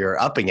thing that you're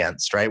up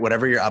against, right?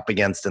 Whatever you're up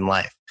against in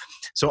life.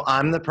 So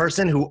I'm the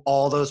person who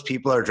all those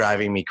people are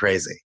driving me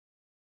crazy.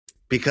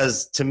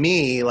 Because to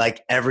me,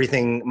 like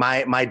everything,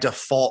 my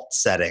default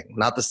setting,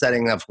 not the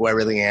setting of who I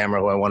really am or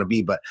who I want to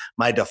be, but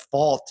my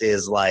default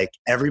is like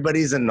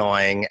everybody's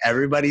annoying,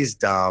 everybody's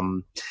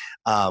dumb.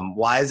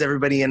 Why is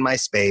everybody in my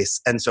space?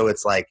 And so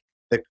it's like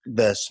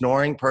the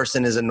snoring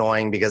person is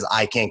annoying because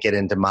I can't get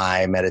into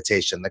my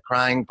meditation. The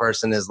crying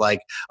person is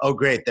like, oh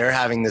great, they're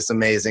having this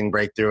amazing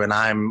breakthrough and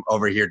I'm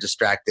over here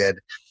distracted.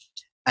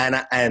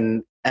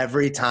 And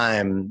every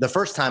time, the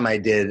first time I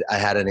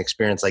had an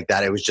experience like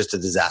that, it was just a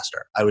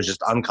disaster. I was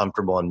just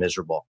uncomfortable and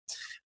miserable.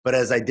 But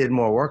as I did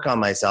more work on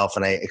myself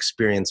and I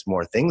experienced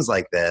more things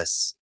like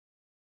this,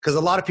 because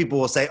a lot of people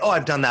will say, oh,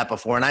 I've done that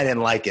before and I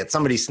didn't like it.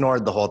 Somebody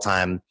snored the whole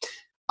time.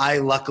 I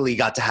luckily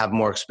got to have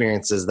more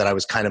experiences that I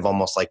was kind of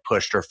almost like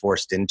pushed or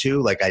forced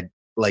into. Like at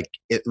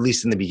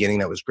least in the beginning,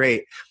 that was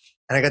great.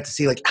 And I got to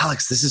see like,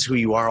 Alex, this is who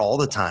you are all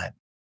the time.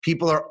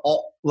 People are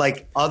all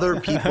like other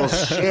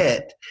people's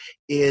shit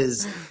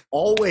is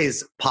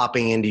always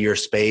popping into your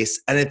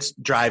space and it's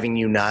driving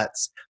you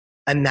nuts.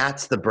 And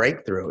that's the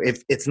breakthrough.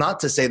 If it's not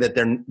to say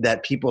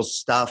that people's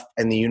stuff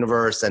and the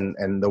universe and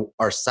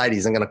our society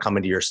isn't going to come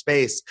into your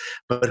space,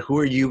 but who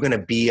are you going to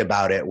be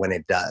about it when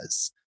it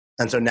does?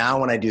 And so now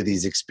when I do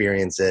these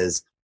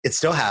experiences, it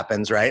still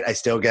happens, right?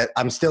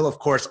 I'm still, of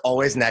course,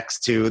 always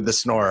next to the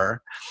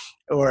snorer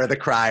or the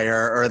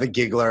crier or the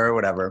giggler or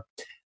whatever.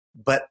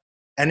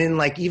 And in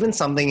like even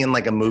something in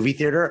like a movie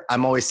theater,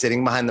 I'm always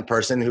sitting behind the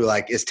person who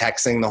like is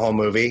texting the whole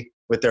movie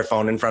with their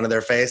phone in front of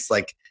their face.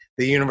 Like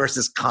the universe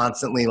is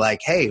constantly like,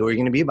 hey, who are you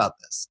going to be about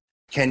this?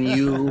 Can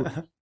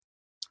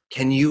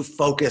you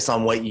focus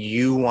on what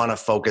you want to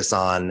focus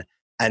on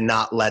and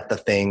not let the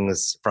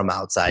things from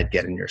outside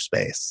get in your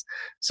space?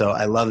 So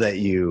I love that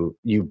you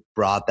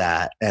brought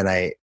that.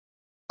 And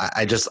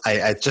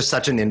it's just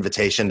such an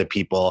invitation to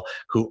people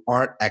who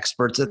aren't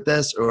experts at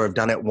this or have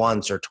done it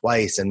once or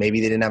twice and maybe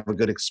they didn't have a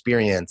good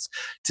experience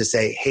to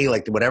say, hey,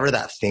 like whatever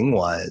that thing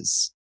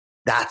was,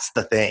 that's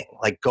the thing.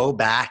 Like go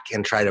back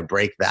and try to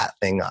break that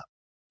thing up.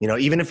 You know,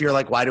 even if you're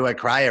like, why do I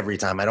cry every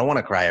time? I don't want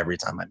to cry every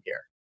time I'm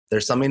here.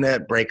 There's something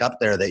to break up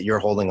there that you're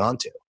holding on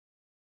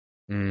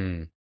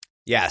to.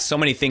 Yeah, so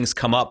many things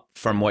come up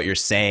from what you're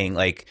saying,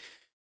 like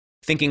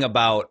thinking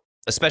about,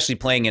 especially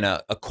playing in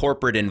a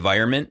corporate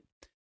environment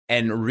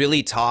and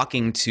really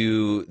talking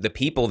to the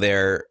people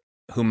there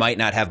who might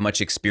not have much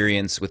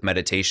experience with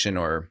meditation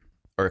or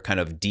kind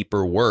of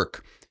deeper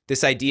work.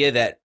 This idea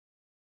that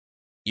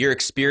your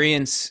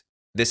experience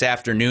this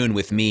afternoon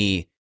with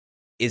me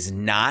is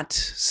not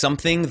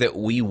something that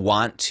we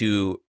want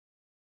to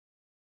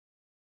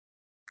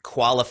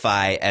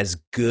qualify as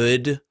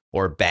good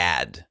or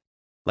bad.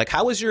 Like,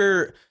 how was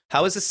the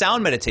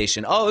sound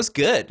meditation? Oh, it was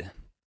good.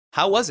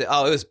 How was it?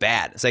 Oh, it was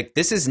bad. It's like,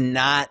 this is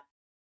not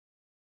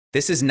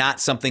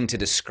something to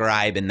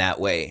describe in that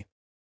way.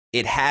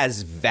 It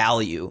has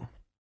value.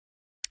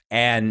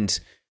 And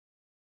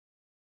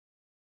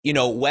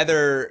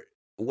whether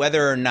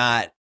or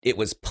not it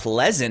was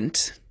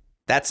pleasant,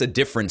 that's a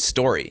different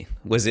story.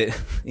 Was it,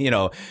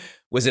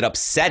 was it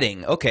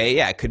upsetting? Okay,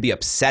 yeah, it could be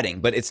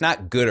upsetting, but it's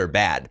not good or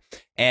bad.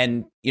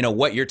 And,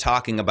 what you're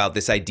talking about,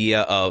 this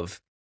idea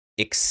of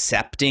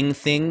accepting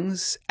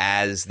things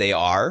as they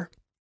are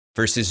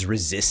versus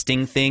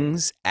resisting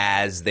things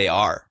as they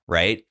are,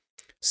 right?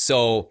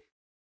 So,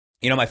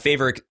 my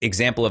favorite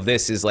example of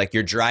this is like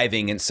you're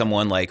driving and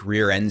someone like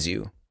rear ends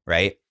you,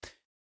 right?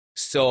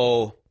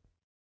 So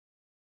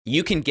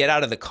you can get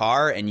out of the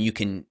car and you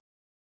can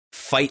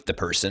fight the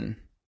person,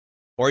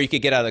 or you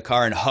could get out of the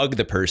car and hug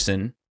the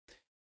person.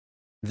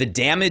 The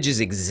damage is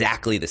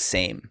exactly the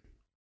same.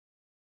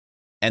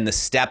 And the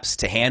steps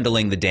to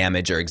handling the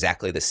damage are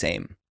exactly the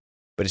same.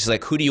 But it's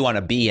like, who do you want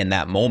to be in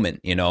that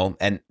moment,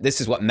 And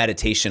this is what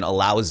meditation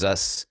allows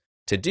us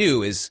to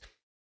do, is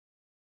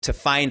to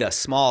find a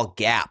small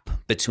gap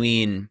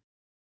between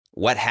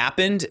what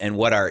happened and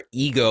what our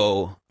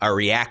ego, our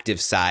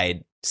reactive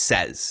side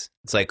says.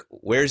 It's like,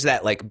 where's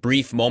that like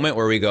brief moment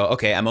where we go,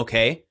 okay, I'm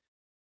okay.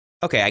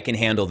 Okay, I can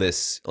handle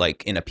this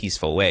like in a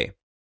peaceful way.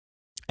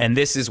 And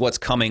this is what's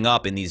coming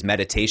up in these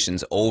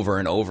meditations over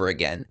and over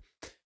again.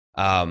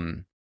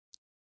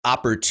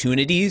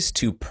 Opportunities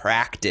to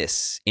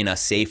practice in a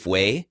safe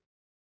way.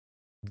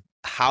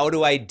 How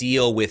do I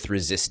deal with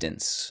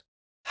resistance?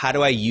 How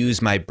do I use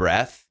my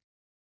breath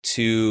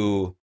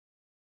to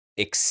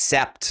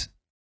accept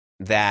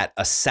that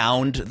a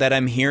sound that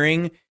I'm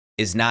hearing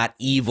is not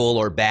evil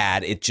or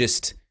bad?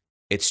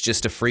 It's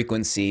just a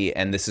frequency,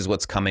 and this is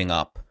what's coming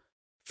up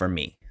for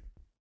me.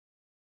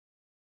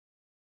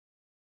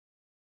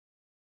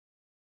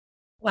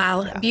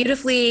 Wow. Yeah.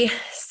 Beautifully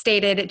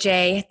stated,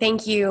 Jay.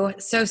 Thank you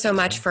so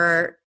much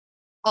for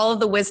all of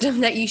the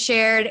wisdom that you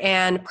shared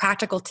and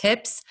practical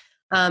tips.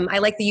 I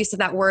like the use of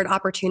that word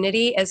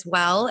opportunity as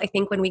well. I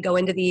think when we go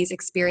into these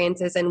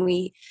experiences and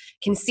we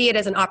can see it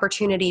as an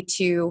opportunity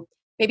to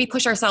maybe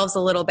push ourselves a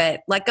little bit,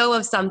 let go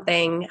of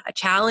something,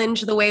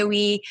 challenge the way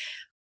we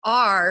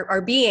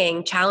are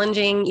being,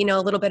 challenging,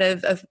 a little bit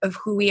of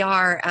who we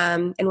are.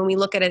 And when we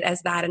look at it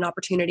as that, an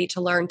opportunity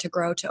to learn, to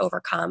grow, to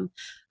overcome,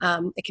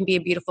 it can be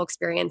a beautiful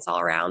experience all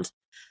around.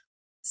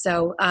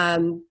 So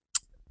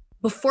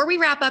before we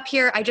wrap up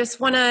here, I just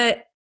want to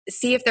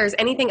see if there's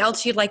anything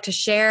else you'd like to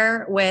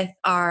share with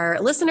our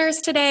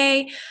listeners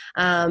today,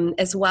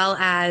 as well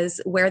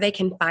as where they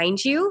can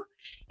find you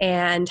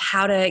and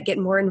how to get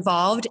more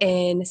involved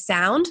in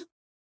sound.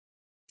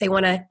 They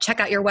want to check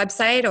out your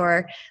website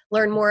or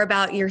learn more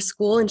about your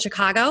school in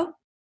Chicago?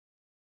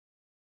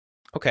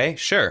 Okay,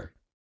 sure.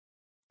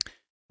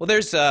 Well,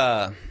 there's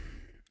a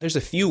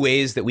few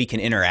ways that we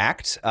can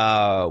interact.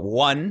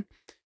 One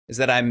is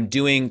that I'm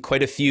doing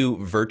quite a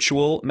few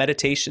virtual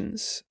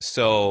meditations.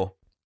 So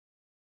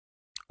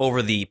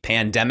over the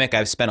pandemic,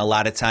 I've spent a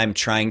lot of time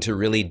trying to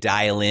really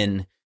dial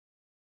in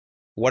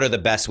what are the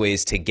best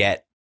ways to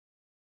get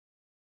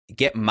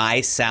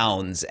my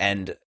sounds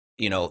and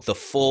the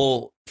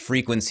full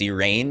frequency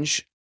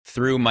range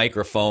through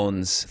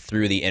microphones,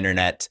 through the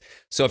internet.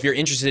 So if you're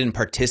interested in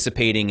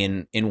participating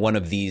in one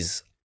of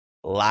these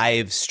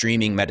live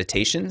streaming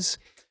meditations,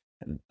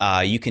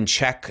 you can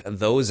check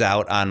those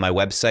out on my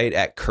website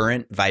at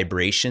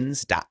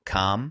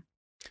currentvibrations.com.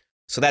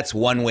 So that's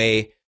one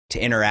way to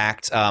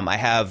interact. I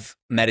have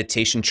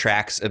meditation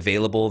tracks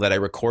available that I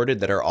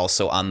recorded that are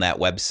also on that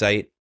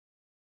website.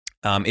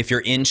 If you're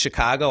in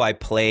Chicago, I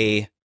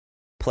play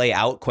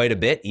out quite a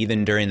bit,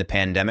 even during the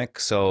pandemic.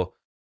 So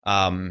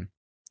I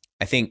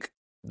think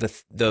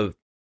the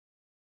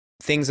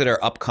things that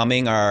are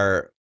upcoming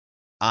are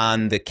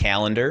on the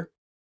calendar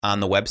on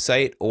the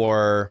website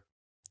or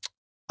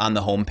on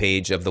the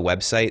homepage of the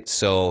website.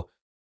 So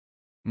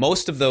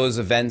most of those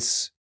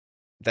events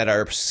that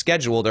are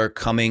scheduled are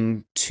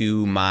coming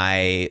to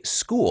my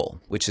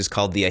school, which is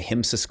called the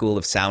Ahimsa School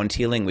of Sound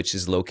Healing, which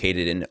is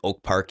located in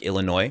Oak Park,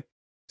 Illinois.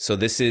 So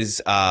this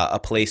is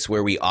a place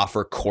where we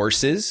offer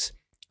courses.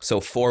 So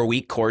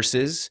 4-week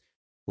courses,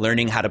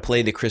 learning how to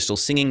play the crystal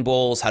singing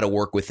bowls, how to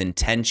work with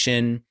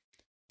intention,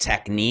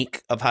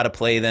 technique of how to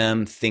play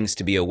them, things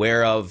to be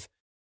aware of,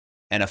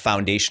 and a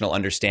foundational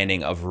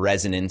understanding of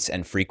resonance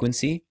and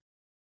frequency.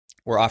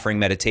 We're offering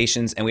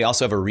meditations, and we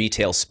also have a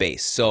retail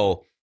space.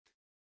 So,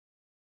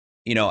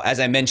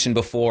 as I mentioned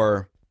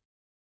before,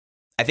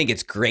 I think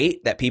it's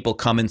great that people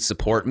come and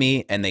support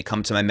me and they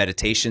come to my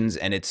meditations,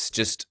 and it's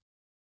just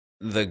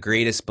the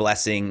greatest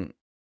blessing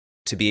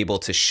to be able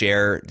to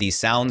share these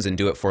sounds and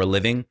do it for a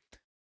living.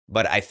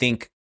 But I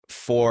think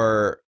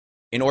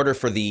in order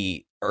for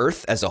the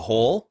earth as a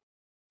whole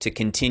to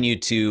continue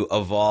to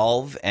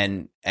evolve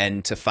and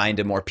to find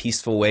a more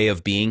peaceful way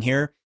of being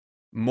here,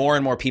 more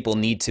and more people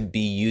need to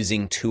be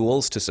using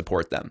tools to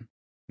support them.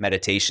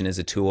 Meditation is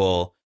a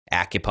tool,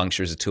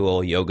 acupuncture is a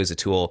tool, yoga is a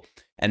tool,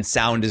 and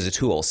sound is a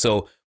tool.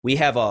 So we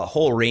have a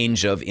whole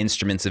range of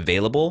instruments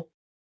available.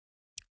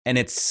 And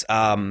it's,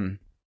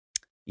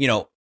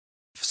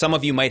 some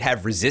of you might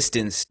have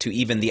resistance to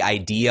even the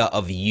idea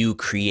of you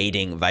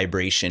creating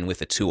vibration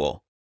with a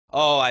tool.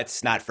 Oh,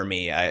 it's not for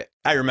me. I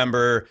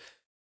remember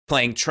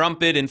playing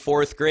trumpet in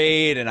 4th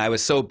grade and I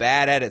was so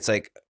bad at it. It's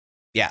like,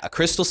 yeah, a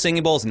crystal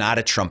singing bowl is not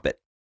a trumpet.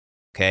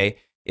 Okay.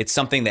 It's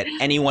something that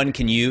anyone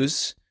can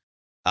use.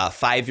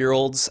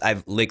 5-year-olds,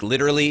 I've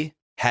literally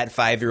had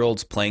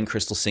 5-year-olds playing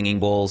crystal singing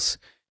bowls.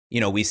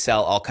 We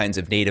sell all kinds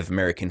of Native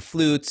American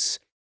flutes,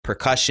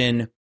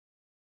 percussion.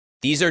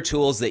 These are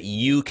tools that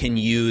you can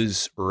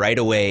use right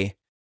away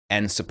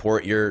and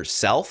support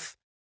yourself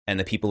and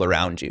the people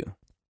around you.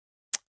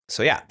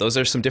 So yeah, those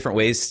are some different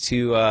ways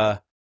to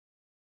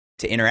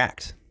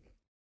interact.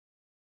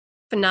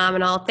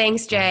 Phenomenal.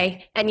 Thanks,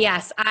 Jay. And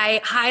yes,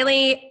 I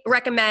highly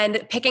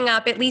recommend picking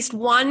up at least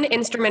one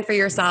instrument for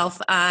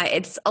yourself.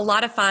 It's a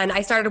lot of fun.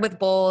 I started with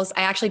bowls.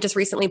 I actually just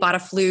recently bought a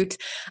flute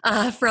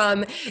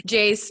from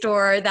Jay's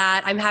store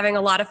that I'm having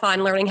a lot of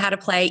fun learning how to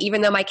play, even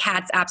though my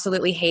cats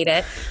absolutely hate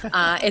it.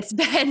 It's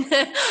been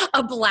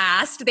a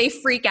blast. They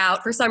freak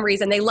out for some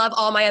reason. They love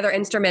all my other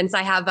instruments.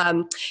 I have,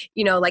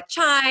 like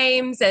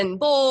chimes and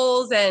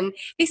bowls, and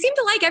they seem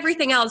to like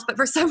everything else. But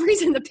for some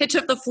reason, the pitch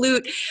of the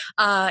flute,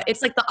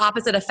 it's like the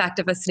opposite effect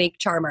of a snake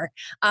charmer.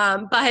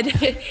 But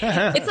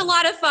it's a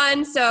lot of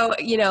fun. So,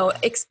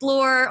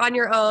 explore on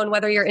your own,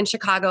 whether you're in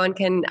Chicago and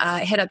can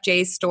hit up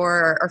Jay's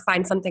store or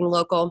find something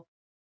local.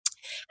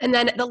 And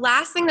then the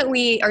last thing that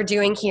we are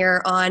doing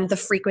here on the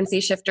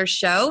Frequency Shifter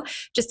show,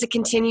 just to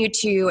continue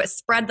to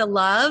spread the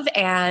love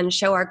and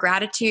show our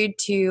gratitude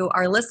to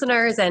our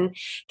listeners and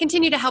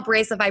continue to help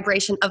raise the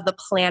vibration of the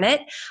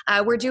planet,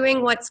 we're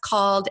doing what's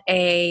called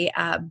a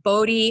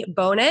Bodhi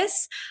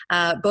bonus.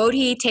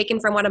 Bodhi, taken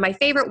from one of my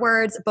favorite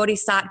words,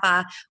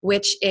 Bodhisattva,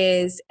 which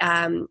is,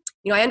 I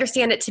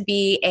understand it to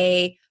be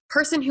a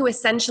person who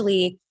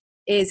essentially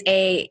is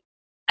a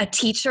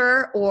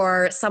teacher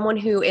or someone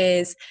who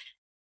is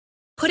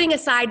putting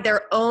aside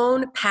their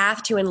own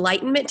path to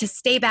enlightenment to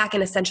stay back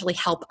and essentially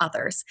help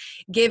others,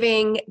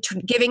 giving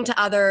to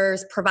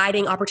others,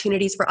 providing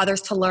opportunities for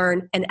others to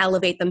learn and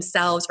elevate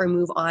themselves or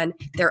move on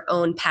their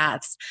own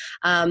paths.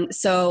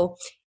 So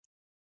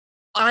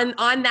on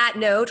that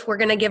note, we're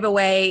going to give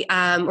away,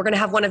 we're going to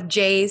have one of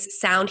Jay's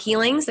sound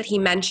healings that he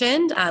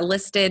mentioned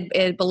listed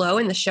below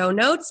in the show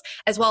notes,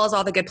 as well as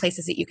all the good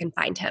places that you can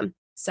find him.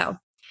 So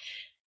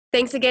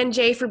thanks again,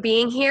 Jay, for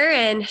being here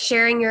and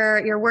sharing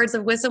your words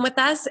of wisdom with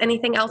us.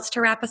 Anything else to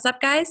wrap us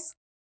up, guys?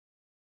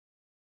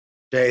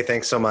 Jay,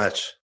 thanks so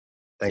much.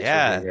 Thanks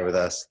for being here with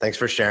us. Thanks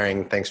for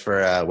sharing. Thanks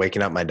for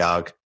waking up my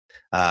dog,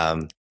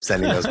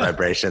 sending those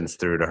vibrations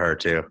through to her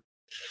too.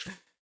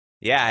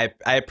 Yeah,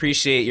 I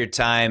appreciate your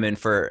time and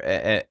for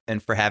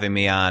having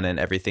me on and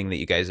everything that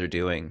you guys are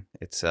doing.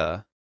 It's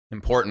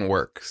important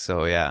work.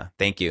 So yeah,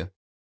 thank you.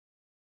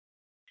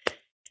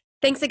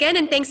 Thanks again,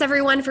 and thanks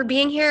everyone for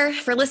being here,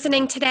 for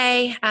listening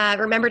today.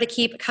 Remember to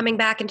keep coming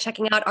back and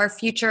checking out our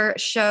future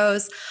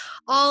shows,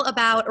 all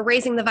about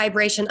raising the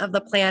vibration of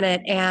the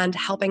planet and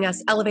helping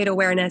us elevate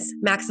awareness,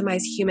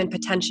 maximize human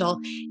potential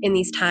in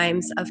these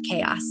times of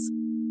chaos.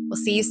 We'll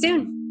see you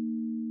soon.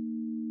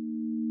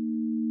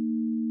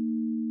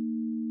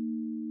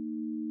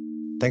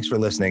 Thanks for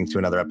listening to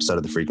another episode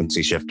of the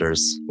Frequency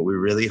Shifters. We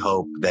really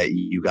hope that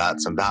you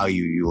got some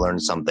value, you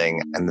learned something,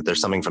 and that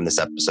there's something from this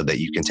episode that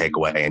you can take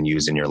away and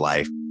use in your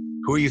life.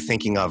 Who are you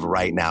thinking of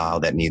right now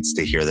that needs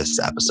to hear this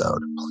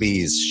episode?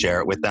 Please share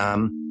it with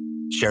them.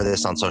 Share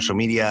this on social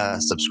media,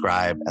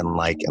 subscribe and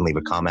like and leave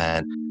a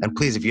comment. And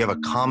please, if you have a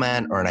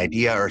comment or an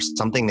idea or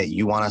something that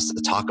you want us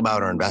to talk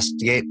about or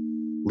investigate,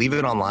 leave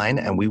it online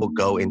and we will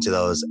go into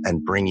those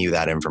and bring you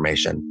that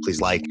information.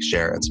 Please like,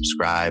 share, and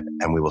subscribe,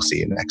 and we will see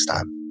you next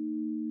time.